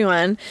it to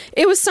everyone.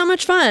 It was so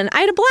much fun. I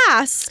had a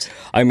blast.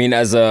 I mean,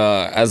 as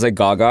a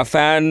Gaga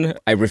fan,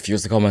 I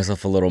refuse to call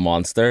myself a little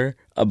monster.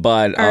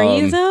 But are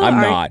you though?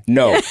 I'm not.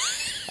 No,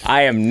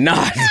 I am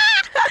not.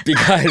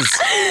 Because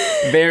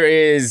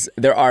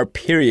there are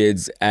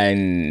periods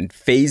and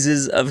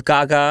phases of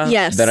Gaga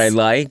that I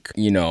like.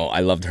 You know,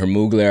 I loved her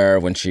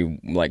Mugler when she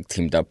like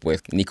teamed up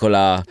with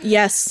Nicola.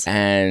 Yes.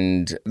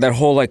 And that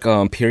whole like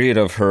period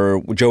of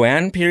her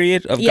Joanne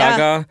period of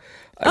Gaga.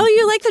 Oh,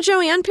 you like the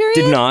Joanne period?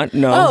 Did not,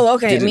 no. Oh,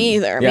 okay. Me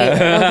either.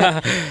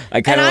 Yeah.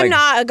 Okay. I'm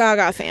not a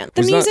Gaga fan.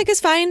 The music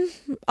is fine.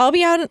 I'll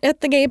be out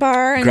at the gay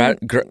bar. And,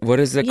 what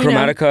is it?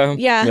 Chromatica?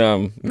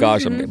 Yeah.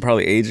 Gosh, I'm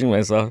probably aging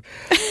myself.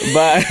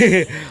 But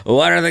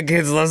what are the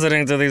kids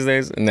listening to these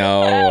days?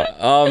 No.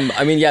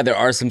 I mean, there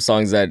are some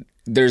songs that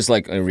there's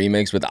like a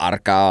remix with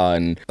Arca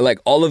and like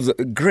all of the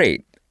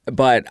great.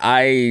 But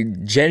I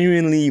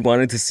genuinely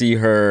wanted to see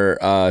her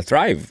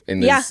thrive in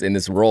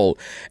this role.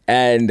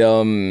 And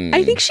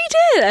I think she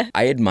did.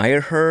 I admire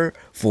her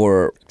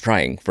for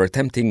trying, for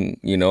attempting,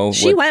 you know.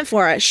 She went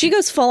for it. She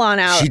goes full on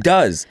out. She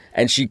does.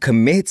 And she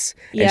commits.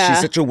 And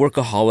she's such a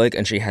workaholic.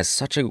 And she has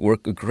such a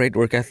great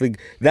work ethic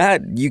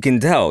that you can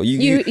tell.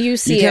 You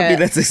see you can't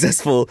be that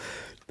successful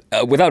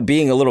without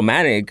being a little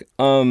manic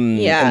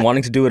and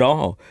wanting to do it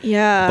all.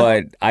 Yeah.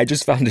 But I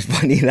just found it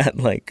funny that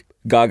like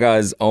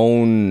Gaga's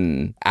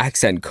own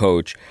accent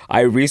coach.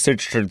 I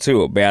researched her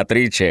too,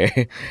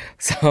 Beatrice.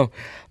 So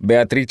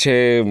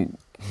Beatrice,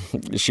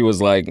 she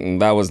was like,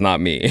 that was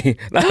not me.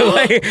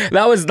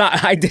 That was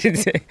not, I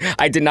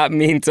did not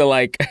mean to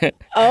like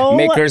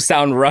make her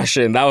sound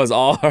Russian. That was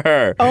all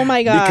her. Oh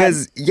my God.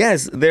 Because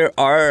yes,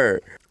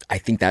 I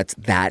think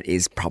that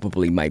is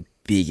probably my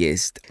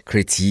biggest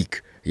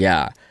critique.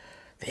 Yeah.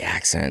 The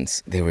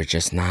accents, they were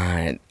just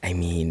not, I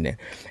mean,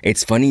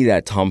 it's funny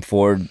that Tom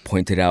Ford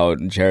pointed out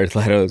Jared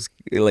Leto's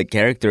like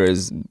character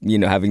as,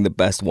 having the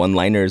best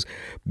one-liners,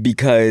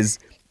 because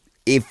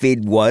if it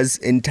was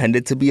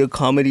intended to be a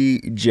comedy,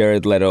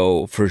 Jared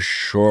Leto, for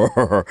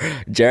sure.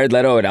 Jared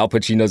Leto and Al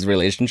Pacino's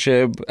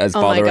relationship as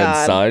father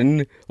and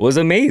son was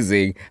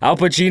amazing. Al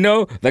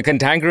Pacino, the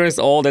cantankerous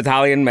old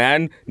Italian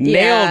man,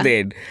 nailed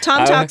it.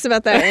 Tom talks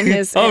about that in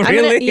his... Oh,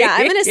 really?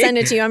 I'm going to send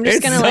it to you. I'm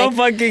just going to so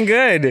fucking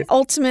good.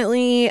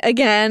 Ultimately,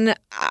 again...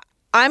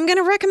 I'm going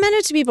to recommend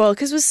it to people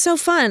because it was so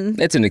fun.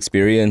 It's an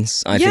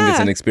experience. I think it's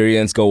an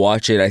experience. Go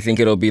watch it. I think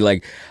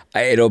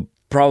it'll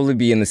probably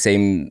be in the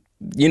same...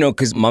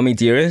 because Mommy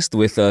Dearest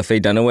with Faye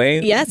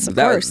Dunaway. Yes, of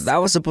course. That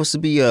was supposed to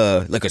be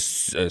a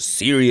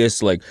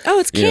serious, like... Oh,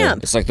 it's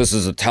camp. It's like, this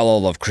is a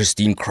tell-all of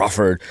Christine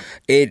Crawford.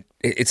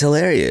 It's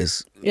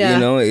hilarious. Yeah.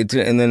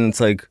 And then it's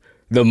like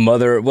the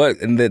mother...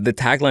 And the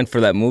tagline for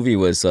that movie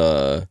was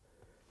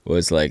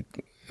like...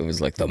 It was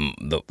like the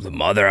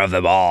mother of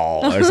them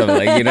all or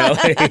something, and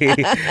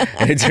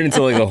it turned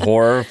into like a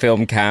horror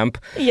film camp.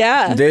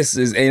 Yeah. And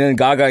then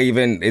Gaga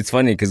it's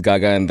funny because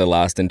Gaga in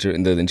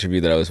the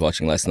interview that I was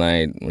watching last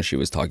night when she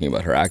was talking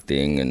about her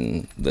acting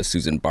and the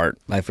Susan Bart,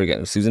 I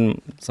forget,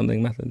 Susan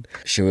something method.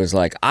 She was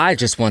like, I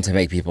just want to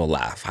make people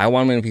laugh. I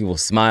want to make people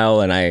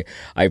smile, and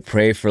I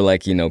pray for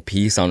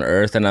peace on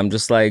earth. And I'm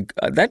just like,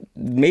 that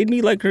made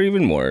me like her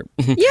even more.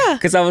 Yeah.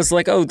 Because I was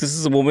like, oh, this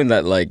is a woman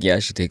that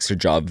she takes her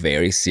job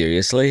very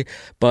seriously.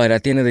 But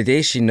at the end of the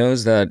day, she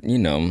knows that,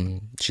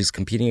 she's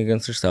competing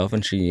against herself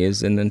and she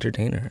is an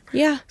entertainer.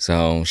 Yeah.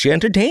 So she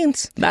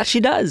entertains. That she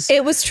does.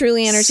 It was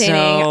truly entertaining.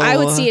 I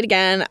would see it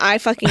again. I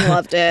fucking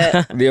loved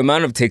it. The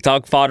amount of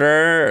TikTok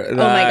fodder, oh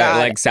my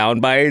God,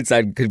 sound bites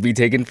that could be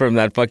taken from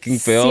that fucking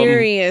film.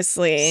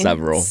 Seriously.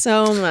 Several.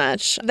 So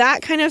much.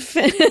 That kind of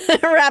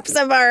wraps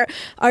up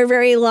our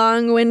very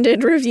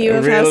long-winded review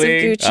of House of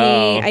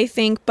Gucci, I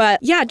think. But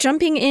yeah,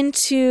 jumping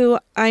into,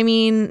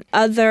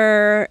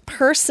 other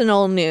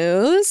personal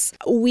news,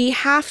 we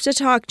have to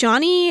talk.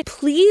 Johnny,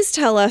 please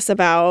tell us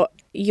about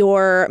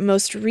your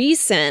most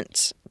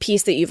recent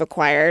piece that you've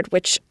acquired,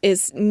 which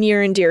is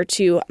near and dear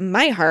to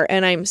my heart,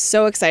 and I'm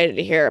so excited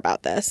to hear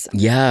about this.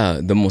 Yeah,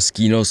 the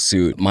Moschino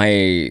suit.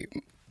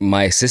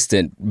 My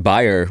assistant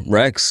buyer,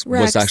 Rex,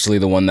 was actually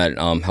the one that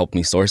helped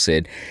me source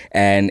it.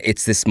 And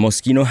it's this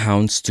Moschino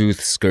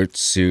houndstooth skirt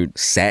suit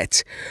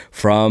set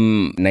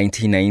from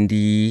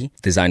 1990,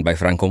 designed by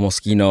Franco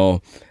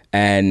Moschino.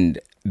 And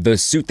the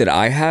suit that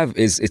I have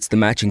it's the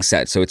matching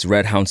set. So it's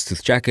red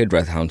houndstooth jacket,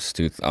 red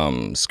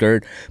houndstooth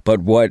skirt. But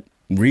what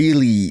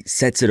really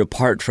sets it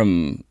apart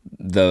from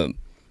the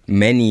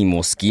many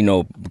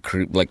Moschino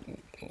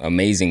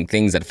amazing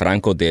things that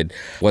Franco did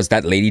was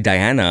that Lady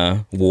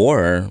Diana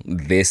wore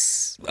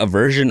a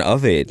version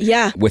of it.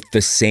 Yeah. With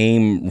the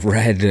same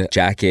red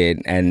jacket,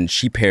 and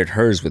she paired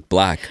hers with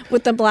black.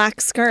 With the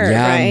black skirt,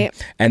 right?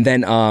 And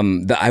then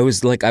I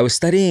was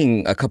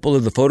studying a couple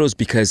of the photos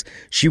because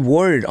she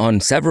wore it on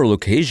several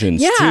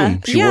occasions too.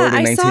 She wore it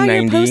in 1990. I saw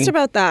your post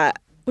about that.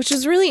 Which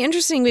is really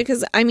interesting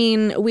because,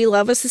 we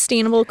love a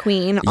sustainable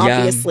queen,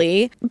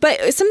 obviously. Yeah.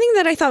 But something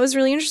that I thought was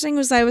really interesting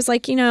was I was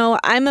like,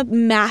 I'm a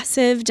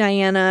massive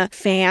Diana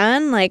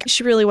fan.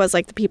 She really was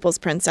the people's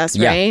princess,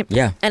 right?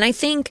 Yeah. And I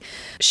think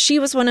she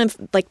was one of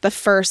the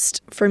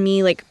first, for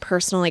me,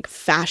 personal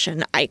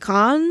fashion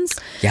icons.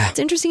 Yeah. What's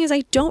interesting is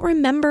I don't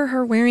remember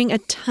her wearing a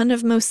ton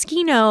of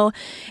Moschino.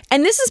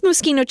 And this is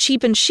Moschino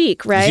cheap and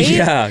chic, right?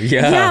 Yeah.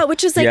 Yeah,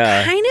 which is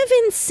kind of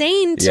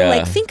insane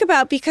to think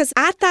about because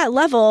at that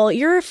level,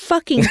 you're a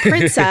fucking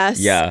princess.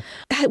 Yeah.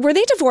 Were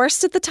they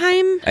divorced at the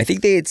time? I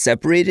think they had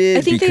separated.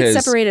 I think they had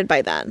separated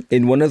by then.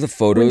 In one of the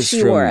photos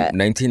from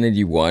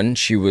 1981,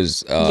 she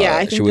was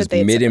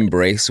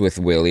mid-embrace with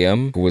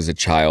William, who was a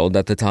child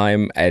at the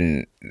time,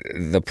 and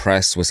the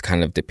press was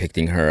kind of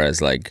depicting her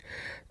as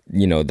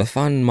the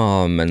fun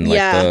mom and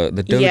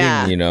the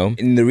doting,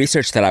 In the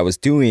research that I was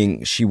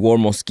doing, she wore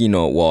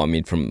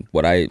Moschino. From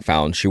what I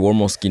found, she wore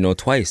Moschino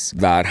twice.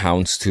 That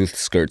houndstooth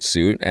skirt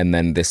suit and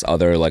then this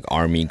other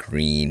army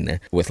green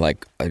with a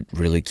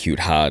really cute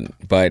hat.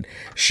 But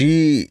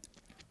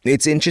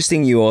it's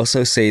interesting you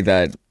also say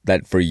that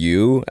for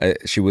you,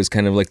 she was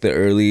kind of the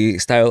early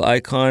style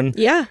icon.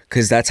 Yeah.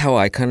 Because that's how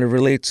I kind of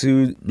relate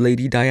to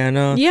Lady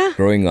Diana. Yeah.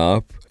 Growing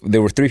up. There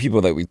were three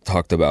people that we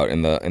talked about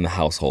in the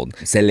household.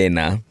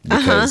 Selena,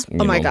 because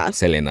oh my God,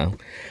 Selena.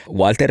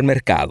 Walter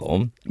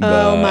Mercado.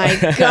 Oh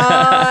my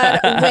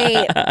God!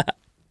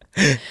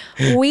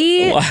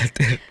 Wait,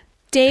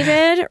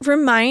 David,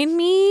 remind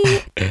me.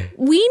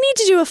 We need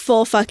to do a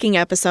full fucking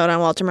episode on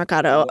Walter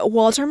Mercado.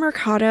 Walter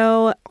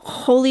Mercado,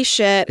 holy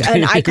shit,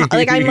 an icon.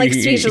 Like, I'm like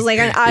speechless. Like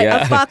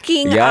a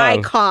fucking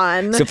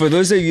icon. So for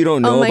those of you who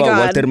don't know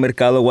about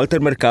Walter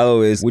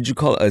Mercado is, would you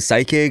call it a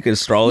psychic,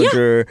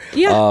 astrologer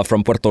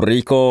from Puerto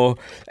Rico?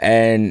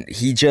 And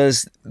he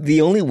just,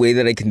 the only way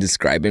that I can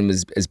describe him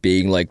is as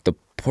being like the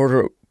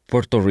Puerto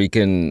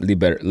Rican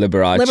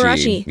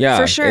Liberace. Yeah,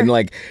 for sure. And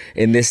like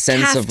in this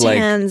sense Caftans of like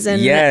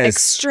and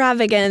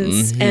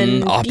extravagance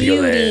and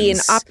beauty and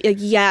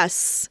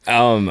yes.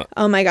 Oh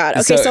my God.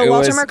 Okay, so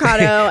Walter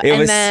Mercado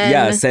and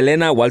then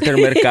Selena, Walter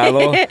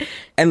Mercado,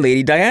 and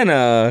Lady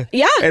Diana.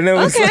 Yeah. And it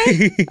was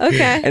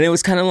okay. And it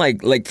was kind of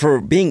like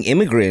for being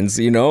immigrants,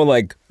 you know,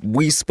 like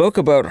we spoke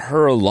about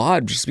her a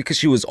lot just because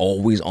she was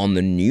always on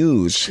the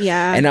news.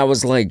 Yeah. And I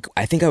was like,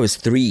 I think I was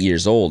 3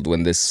 years old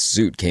when this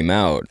suit came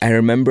out. I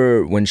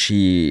remember when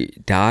she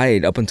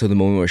died, up until the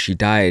moment where she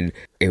died,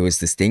 it was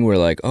this thing where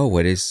like, oh,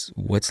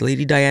 what's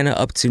Lady Diana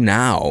up to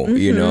now?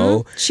 You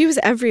know? She was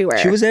everywhere.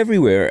 She was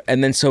everywhere.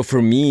 And then so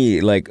for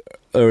me, like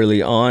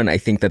early on, I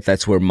think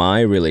that's where my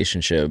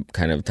relationship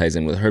kind of ties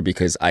in with her,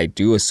 because I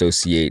do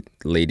associate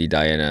Lady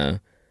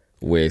Diana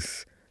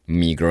with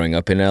me growing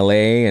up in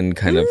LA and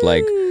kind of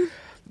like,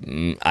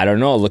 I don't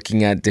know,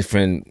 looking at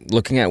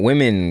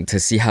women to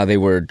see how they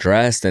were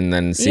dressed, and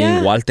then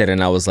seeing Walter,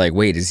 and I was like,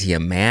 wait, is he a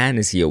man?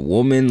 Is he a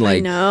woman? Like, I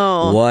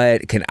know.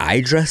 What? Can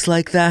I dress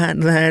like that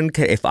then?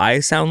 If I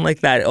sound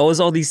like that? Oh, it's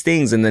all these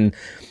things. And then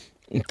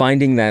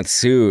finding that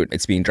suit,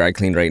 it's being dry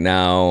cleaned right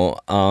now.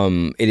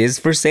 It is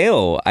for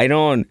sale.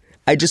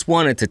 I just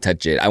wanted to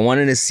touch it. I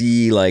wanted to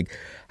see like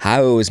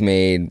how it was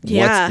made,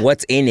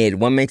 what's in it,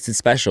 what makes it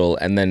special.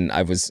 And then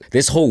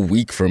this whole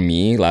week for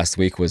me, last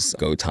week was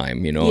go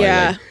time, you know?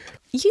 Yeah.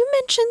 You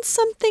mentioned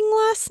something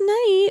last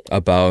night.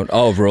 About,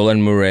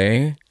 Roland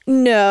Mouret?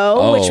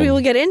 No, which we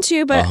will get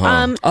into, but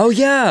oh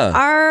yeah,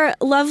 our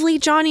lovely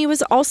Johnny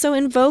was also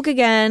in Vogue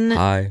again.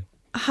 Hi.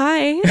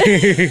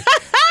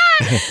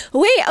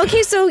 Wait,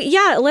 okay, so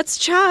let's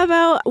chat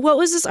about, what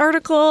was this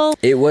article?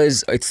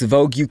 It's the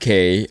Vogue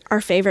UK.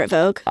 Our favorite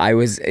Vogue. I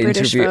was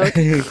interviewed.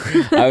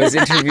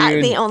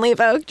 The only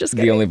Vogue, just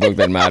kidding. The only Vogue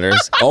that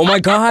matters. Oh my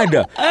God,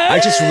 I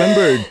just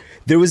remembered.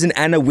 There was an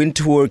Anna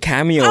Wintour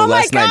cameo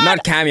last night.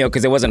 Not cameo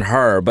because it wasn't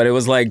her, but it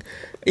was like,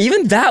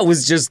 even that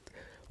was just,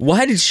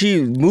 why did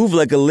she move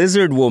like a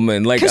lizard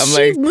woman? Like, I'm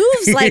she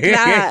moves like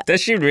that. Does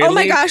she really? Oh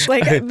my gosh!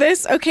 Like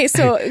this. Okay,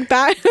 so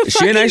back.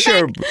 She and I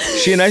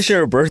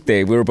share a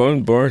birthday. We were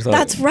born.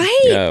 That's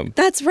right. Yeah.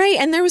 That's right.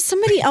 And there was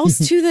somebody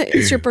else too that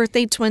is your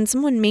birthday twin.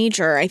 Someone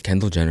major.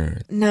 Kendall Jenner.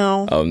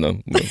 No. Oh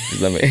no.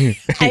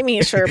 I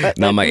mean, sure, but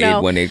not my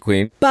 818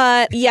 queen.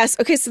 But yes.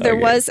 Okay. So there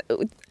was.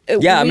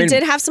 We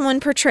did have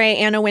someone portray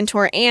Anna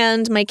Wintour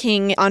and my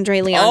king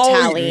Andre Leon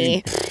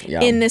Talley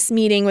in this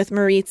meeting with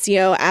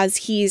Maurizio, as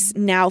he's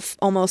now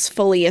almost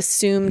fully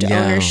assumed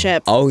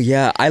ownership. Oh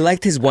yeah, I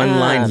liked his one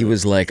line. He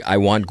was like, "I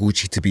want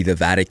Gucci to be the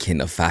Vatican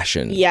of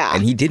fashion." Yeah,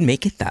 and he did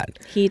make it that.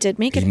 He did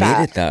make it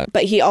that.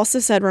 But he also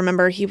said,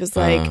 remember, he was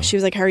like, she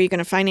was like, "How are you going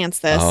to finance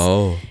this?"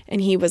 Oh,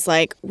 and he was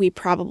like, "We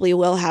probably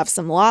will have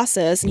some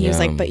losses." And he was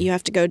like, "But you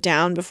have to go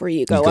down before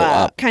you go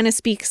up." Kind of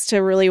speaks to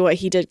really what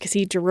he did, because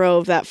he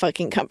drove that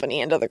fucking company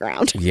into the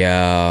ground.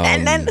 Yeah.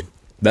 And then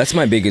that's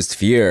my biggest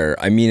fear.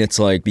 I mean, it's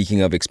like,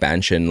 speaking of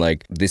expansion,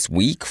 like this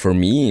week for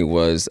me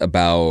was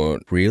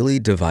about really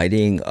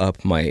dividing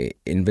up my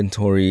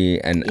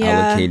inventory and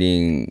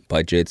allocating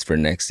budgets for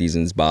next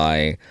season's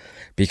buy.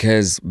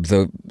 Because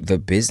the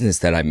business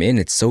that I'm in,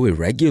 it's so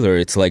irregular.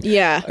 It's like,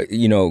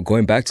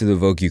 going back to the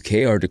Vogue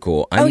UK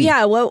article. No,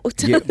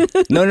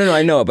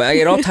 I know. But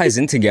it all ties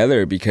in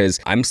together, because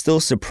I'm still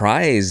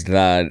surprised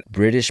that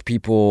British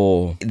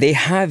people, they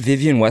have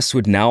Vivienne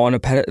Westwood now on a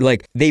pedestal.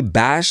 Like, they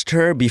bashed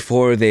her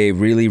before they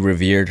really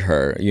revered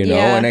her, you know?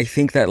 Yeah. And I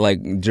think that,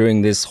 like,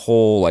 during this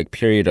whole, like,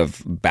 period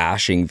of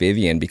bashing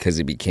Vivienne, because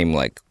it became,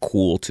 like,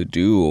 cool to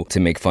do, to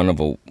make fun of,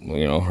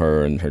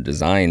 her and her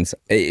designs,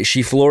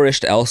 she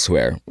flourished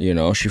elsewhere.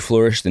 She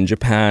flourished in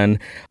Japan,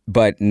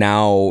 but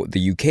now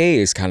the UK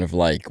is kind of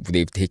like,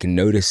 they've taken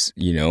notice,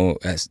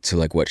 as to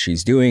like what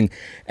she's doing.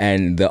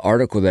 And the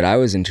article that I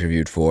was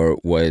interviewed for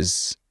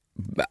was,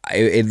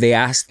 they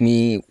asked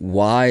me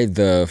why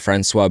the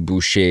Francois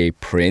Boucher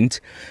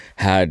print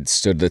had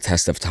stood the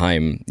test of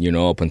time,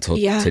 up until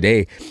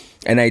today.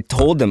 And I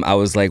told them, I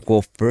was like,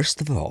 well,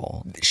 first of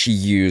all, she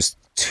used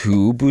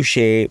 2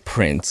 Boucher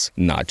prints,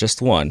 not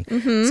just one.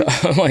 Mm-hmm.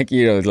 So I'm like,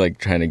 like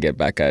trying to get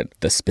back at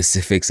the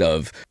specifics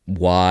of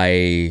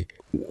why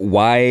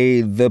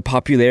the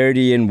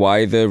popularity and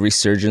why the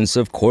resurgence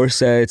of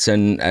corsets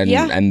and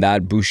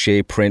that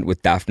Boucher print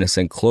with Daphnis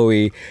and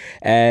Chloe.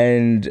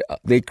 And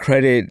they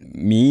credit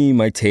me,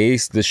 my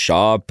taste, the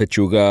shop,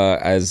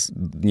 Pechuga, as,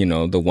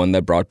 the one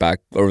that brought back,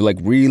 or like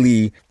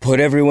really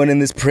put everyone in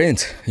this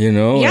print,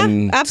 Yeah,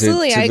 and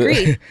absolutely. I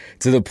agree.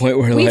 To the point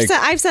where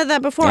I've said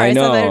that before. I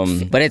know.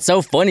 But it's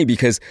so funny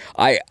because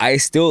I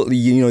still,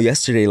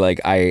 yesterday, like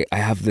I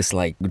have this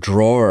like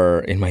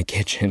drawer in my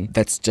kitchen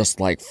that's just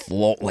like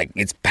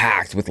it's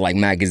packed with like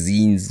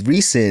magazines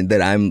recent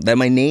that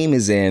my name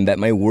is in, that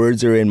my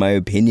words are in, my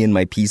opinion,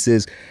 my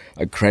pieces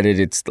are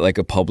credited like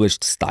a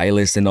published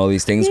stylist and all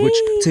these things, which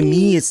to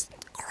me is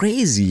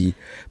crazy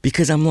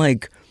because I'm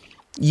like,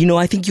 you know,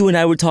 I think you and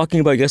I were talking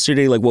about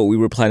yesterday, like what we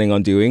were planning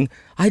on doing.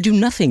 I do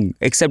nothing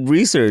except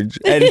research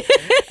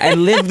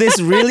and live this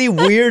really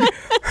weird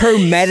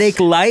hermetic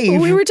life.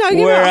 We were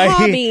talking about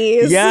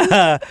hobbies.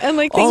 Yeah. And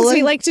like things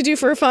we like to do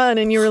for fun.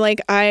 And you were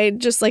like, I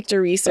just like to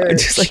research. I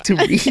just like to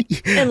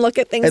read. And look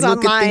at things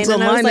online.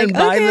 And I was like,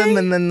 buy okay. them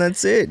and then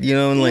that's it. You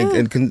know, and like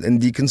and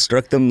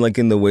deconstruct them like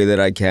in the way that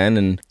I can.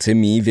 And to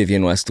me,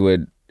 Vivienne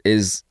Westwood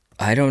is,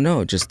 I don't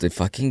know, just a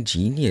fucking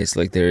genius.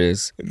 Like there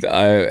is,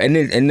 and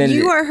then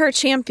you are her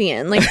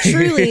champion, like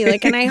truly,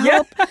 like, and I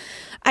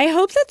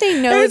hope that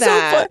they know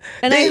that, so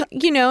and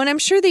and I'm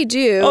sure they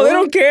do. Oh, they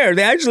don't care.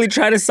 They actually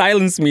tried to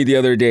silence me the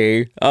other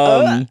day.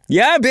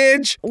 Yeah,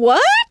 bitch.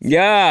 What?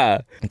 Yeah,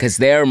 because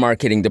their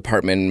marketing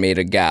department made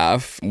a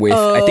gaffe with.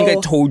 I think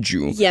I told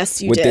you. Yes,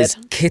 you with did. This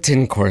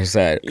kitten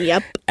corset.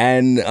 Yep.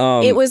 And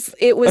it was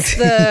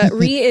the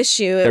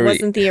reissue. It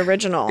wasn't the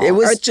original. It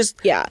was just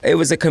yeah. It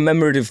was a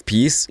commemorative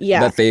piece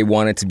that they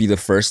wanted to be the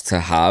first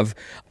to have.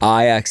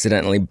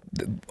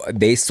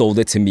 They sold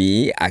it to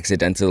me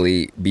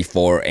accidentally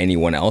before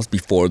anyone else,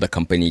 before the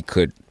company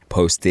could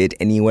post it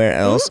anywhere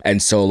else.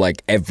 And so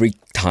like every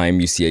time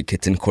you see a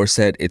kitten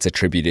corset, it's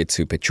attributed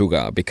to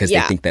Pechuga because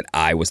they think that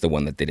I was the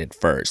one that did it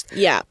first.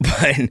 Yeah.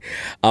 But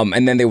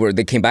and then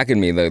they came back at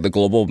me. The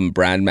global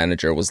brand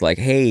manager was like,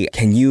 "Hey,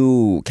 can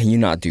you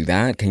not do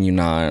that? Can you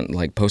not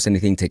like post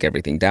anything, take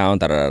everything down,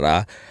 da da da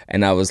da?"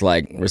 And I was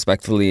like,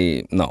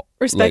 respectfully, no.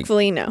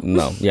 Respectfully, like,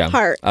 no. No, yeah.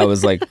 Heart. I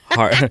was like,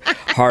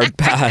 hard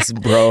pass,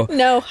 bro.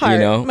 No, heart. You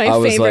know, my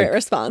favorite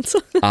response.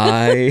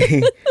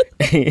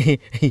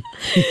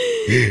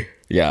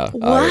 Yeah,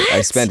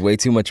 I spent way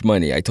too much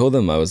money. I told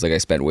them, I was like, I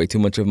spent way too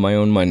much of my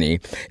own money.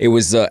 It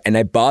was, and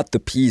I bought the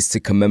piece to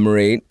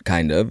commemorate,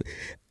 kind of,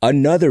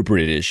 another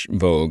British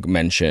Vogue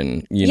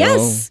mention, you know?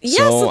 Yes,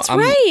 that's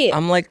right.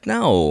 I'm like,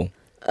 no.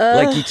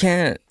 Like, you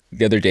can't.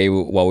 The other day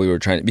while we were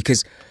trying,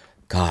 because,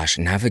 gosh,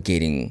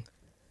 navigating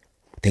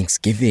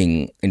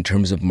Thanksgiving in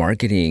terms of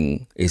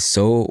marketing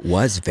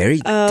was very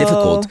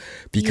difficult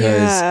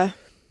because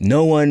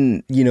no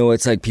one, you know,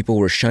 it's like people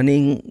were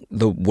shunning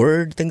the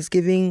word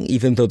Thanksgiving,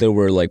 even though they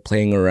were like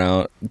playing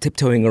around,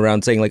 tiptoeing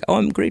around saying like, oh,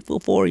 I'm grateful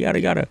for yada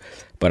yada.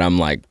 But I'm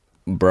like,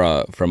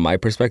 bruh, from my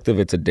perspective,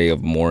 it's a day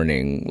of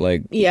mourning.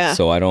 Like,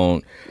 so I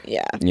don't,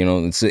 you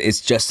know,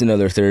 it's just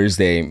another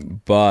Thursday.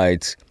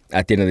 But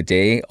at the end of the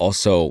day,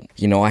 also,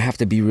 you know, I have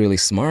to be really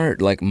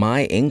smart. Like,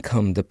 my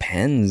income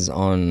depends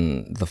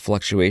on the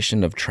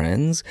fluctuation of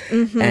trends.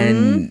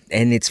 And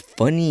it's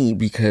funny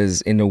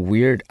because in a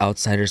weird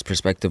outsider's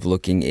perspective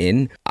looking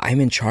in,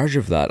 I'm in charge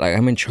of that. Like,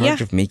 I'm in charge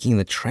of making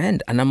the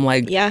trend. And I'm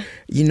like,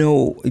 you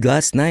know,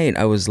 last night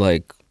I was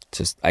like,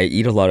 I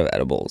eat a lot of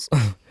edibles.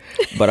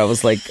 But I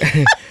was like,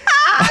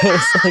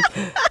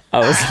 I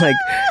was like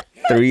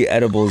 3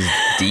 edibles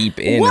deep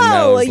in. Whoa, and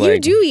I was like, you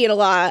do eat a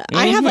lot.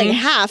 I have like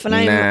half and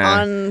I'm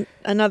on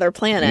another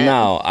planet.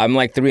 No, I'm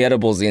like 3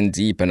 edibles in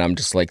deep and I'm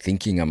just like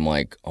thinking, I'm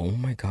like, oh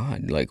my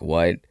God, like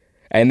what?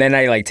 And then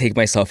I like take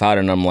myself out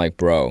and I'm like,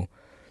 bro,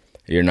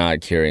 you're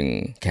not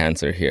curing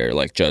cancer here.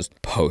 Like, just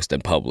post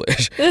and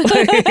publish. But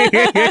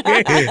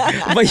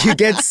you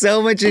get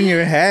so much in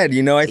your head,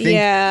 you know? I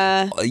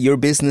think your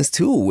business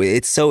too,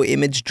 it's so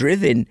image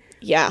driven.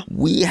 Yeah.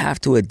 We have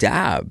to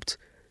adapt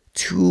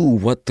to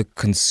what the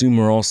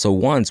consumer also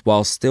wants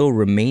while still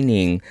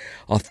remaining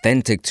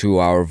authentic to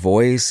our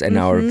voice and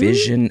our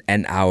vision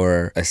and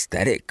our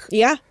aesthetic.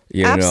 Yeah,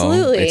 you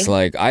absolutely. Know? It's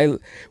like,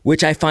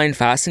 which I find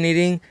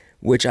fascinating,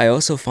 which I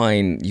also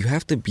find you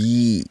have to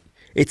be,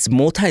 it's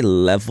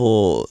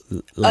multi-level,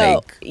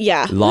 like,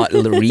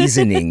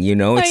 reasoning, you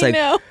know? It's I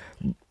know.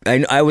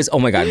 I was, oh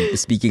my God,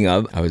 speaking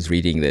of, I was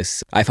reading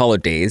this. I follow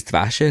Dazed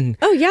Fashion.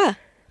 Oh, yeah.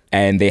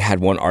 And they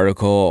had one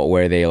article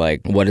where they like,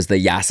 what does the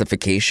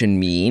yassification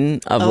mean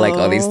of like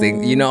all these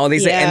things, you know, all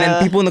these things. And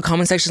then people in the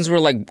comment sections were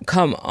like,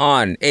 come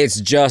on, it's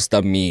just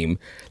a meme.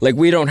 Like,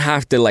 we don't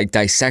have to like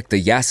dissect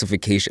the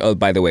yassification. Oh,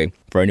 by the way,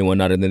 for anyone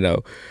not in the know,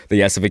 the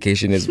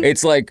yassification is,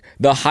 it's like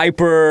the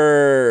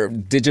hyper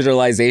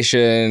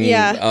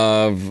digitalization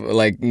of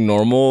like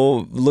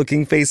normal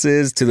looking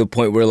faces to the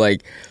point where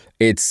like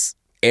it's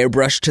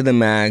airbrushed to the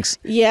max.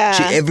 Yeah.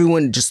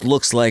 Everyone just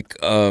looks like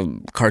a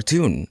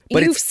cartoon.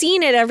 But you've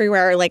seen it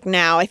everywhere, like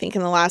now, I think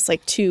in the last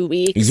like 2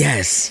 weeks.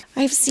 Yes.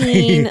 I've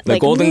seen like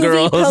Golden movie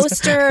Girls.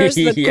 posters,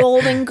 the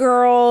Golden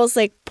Girls,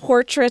 like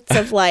portraits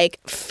of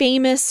like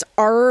famous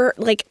art.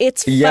 Like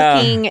it's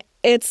fucking,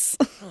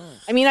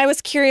 I mean, I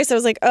was curious. I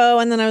was like, oh,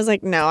 and then I was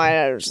like, no,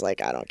 I was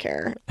like, I don't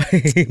care.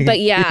 But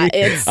yeah,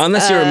 it's...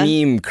 Unless you're a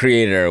meme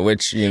creator,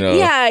 which, you know...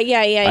 Yeah.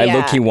 I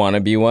low-key want to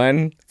be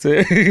one.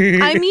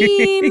 I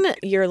mean,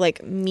 you're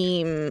like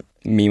meme...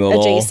 Memeable.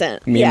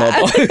 Adjacent.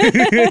 Memeable.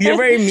 Yeah. You're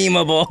very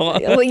memeable.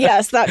 Well,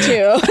 yes, that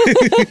too.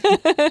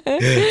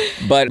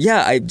 But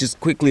yeah, I just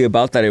quickly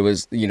about that, it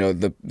was, you know,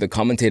 the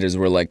commentators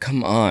were like,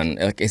 come on,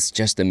 like it's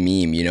just a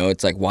meme, you know?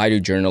 It's like, why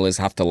do journalists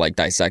have to like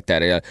dissect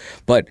that?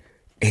 But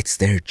it's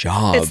their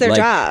job. It's their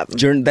job.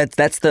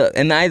 That's the,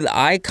 and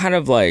I kind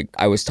of like,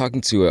 I was talking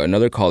to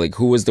another colleague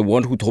who was the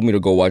one who told me to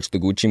go watch the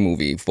Gucci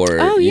movie for,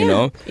 you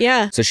know?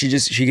 Yeah. So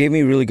she gave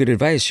me really good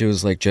advice. She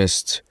was like,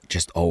 just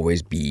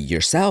always be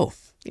yourself.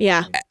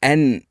 Yeah.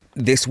 And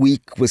this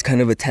week was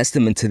kind of a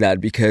testament to that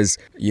because,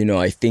 you know,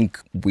 I think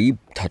we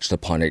touched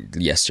upon it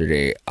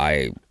yesterday.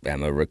 I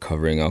am a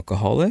recovering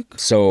alcoholic.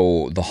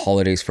 So the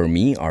holidays for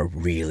me are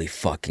really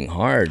fucking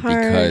hard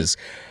because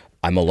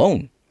I'm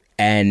alone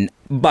and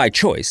by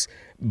choice.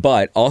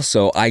 But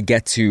also I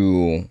get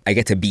to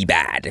be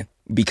bad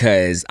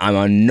because I'm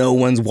on no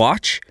one's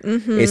watch.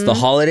 Mm-hmm. It's the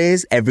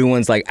holidays.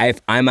 Everyone's like,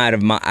 I'm out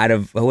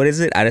of what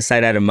is it? Out of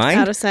sight, out of mind.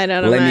 Out of sight,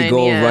 out of mind. Let me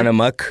go run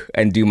amok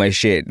and do my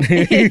shit,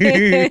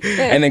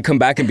 and then come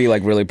back and be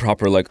like really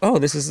proper. Like, oh,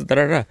 this is da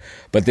da da.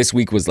 But this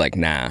week was like,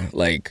 nah.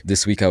 Like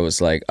this week I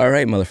was like, all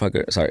right,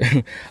 motherfucker.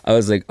 Sorry, I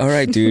was like, all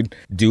right, dude,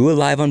 do a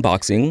live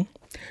unboxing.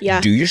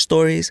 Yeah. Do your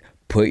stories.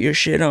 Put your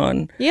shit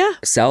on. Yeah.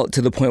 Sell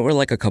to the point where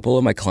like a couple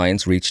of my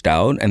clients reached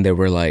out and they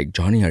were like,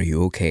 Johnny, are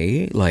you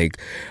okay? Like,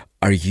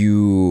 are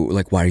you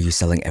like, why are you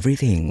selling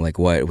everything? Like,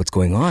 what's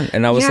going on?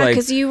 And I was like,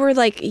 because you were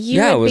like,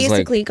 had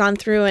basically gone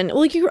through and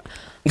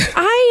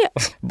I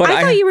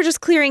thought you were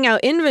just clearing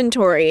out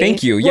inventory.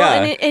 Thank you.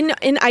 Well, yeah.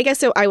 And I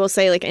guess I will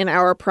say, like, in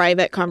our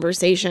private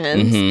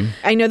conversations,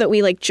 I know that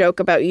we like joke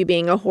about you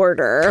being a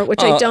hoarder,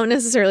 which I don't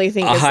necessarily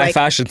think is high like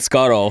fashion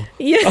scuttle.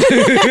 Yeah.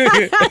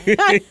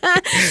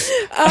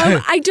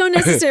 I don't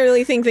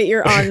necessarily think that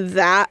you're on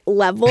that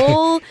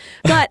level,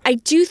 but I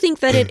do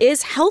think that it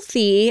is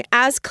healthy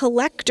as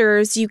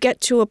collectors. You get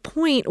to a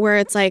point where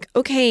it's like,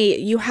 okay,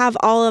 you have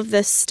all of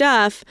this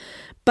stuff.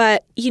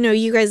 But, you know,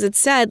 you guys had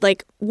said,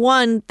 like,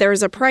 one,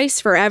 there's a price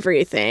for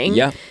everything.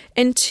 Yeah.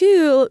 And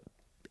two,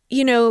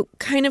 you know,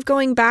 kind of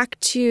going back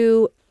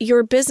to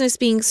your business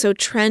being so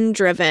trend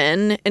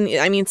driven. And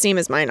I mean, same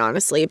as mine,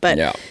 honestly.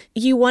 But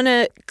you want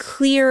to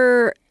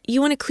clear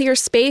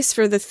space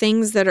for the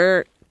things that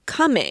are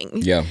coming.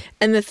 Yeah.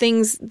 And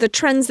the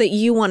trends that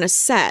you want to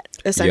set,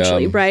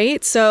 essentially,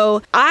 right?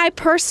 So I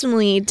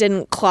personally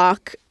didn't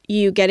clock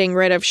you getting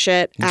rid of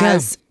shit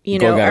as... you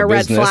know, a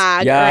red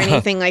flag or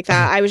anything like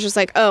that. I was just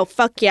like, oh,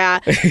 fuck yeah.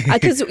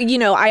 Because, you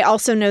know, I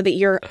also know that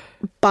you've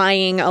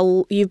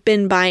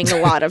been buying a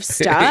lot of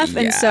stuff.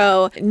 And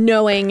so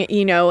knowing,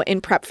 you know,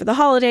 in prep for the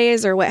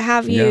holidays or what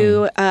have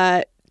you,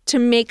 to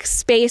make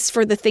space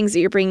for the things that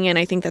you're bringing in,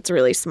 I think that's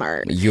really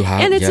smart.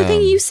 And it's the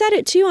thing, you said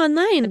it too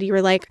online. You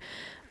were like,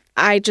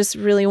 I just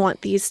really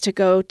want these to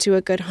go to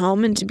a good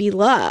home and to be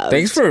loved.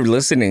 Thanks for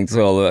listening to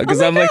all of that.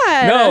 Because I'm like,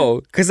 no.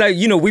 Because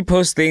we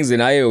post things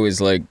and I always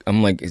like,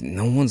 I'm like,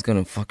 no one's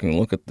going to fucking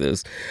look at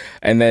this.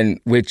 And then,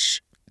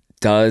 which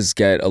does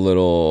get a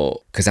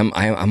little, because I'm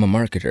a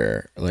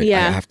marketer. Like,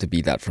 I have to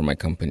be that for my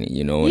company,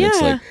 you know? And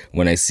it's like,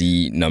 when I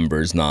see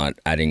numbers not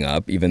adding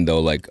up, even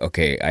though like,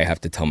 okay, I have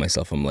to tell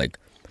myself, I'm like,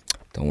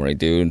 don't worry,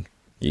 dude.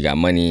 You got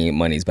money,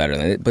 money's better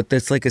than it. But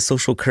that's like a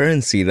social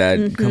currency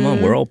that, come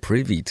on, we're all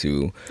privy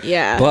to.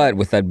 Yeah. But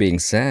with that being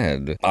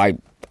said, I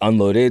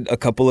unloaded a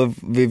couple of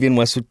Vivienne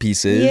Westwood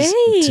pieces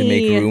to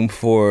make room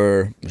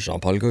for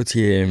Jean-Paul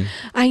Gaultier.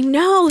 I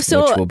know.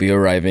 So which will be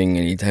arriving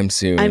anytime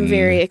soon. I'm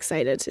very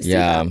excited to see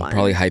that one. I'm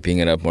probably hyping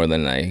it up more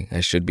than I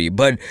should be.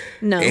 But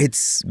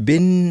it's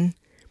been...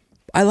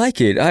 I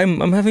like it.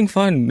 I'm having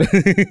fun.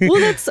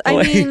 Well, that's...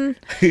 I mean...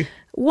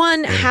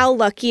 One, how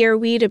lucky are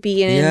we to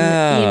be in, you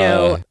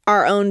know,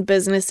 our own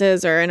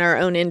businesses or in our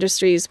own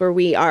industries where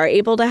we are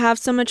able to have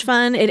so much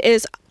fun. It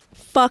is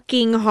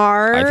fucking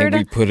hard. I think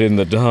we put in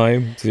the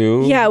time,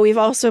 too. Yeah, we've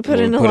also put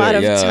in a lot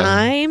of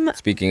time.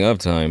 Speaking of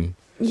time.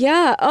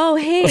 Yeah. Oh,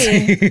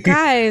 hey,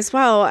 guys.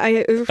 Wow.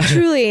 I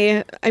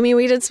mean,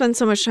 we did spend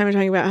so much time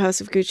talking about House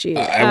of Gucci.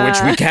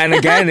 Which we can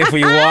again if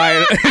we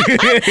want.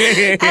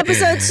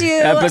 Episode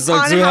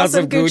 2 House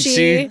of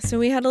Gucci. So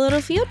we had a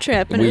little field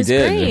trip and it was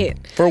great.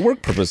 For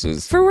work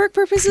purposes.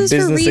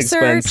 Business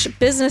for research.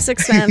 Business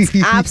expense.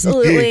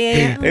 Absolutely.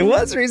 It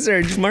was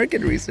research.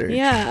 Market research.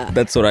 Yeah.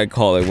 That's what I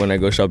call it when I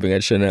go shopping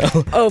at Chanel.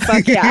 Oh,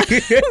 fuck yeah.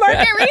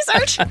 Market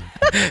research.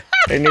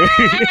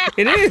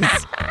 It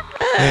is.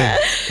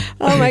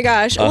 Oh my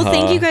gosh. Well,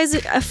 thank you guys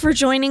for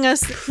joining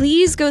us.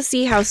 Please go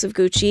see House of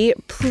Gucci.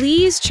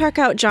 Please check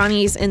out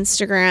Johnny's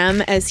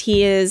Instagram as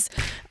he is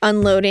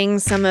unloading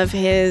some of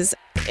his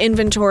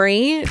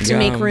inventory to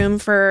make room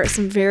for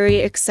some very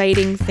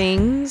exciting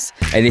things.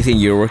 Anything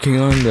you're working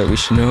on that we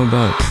should know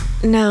about?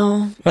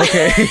 No.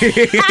 Okay.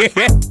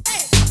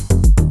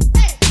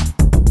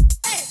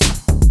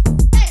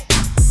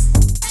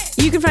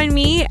 You You can find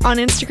me on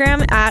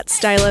Instagram at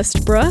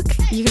stylistbrooke.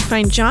 You can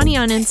find Johnny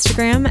on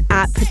Instagram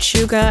at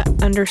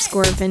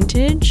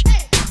pachuga_vintage.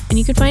 And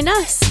you can find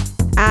us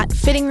at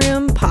Fitting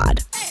Room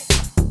Pod.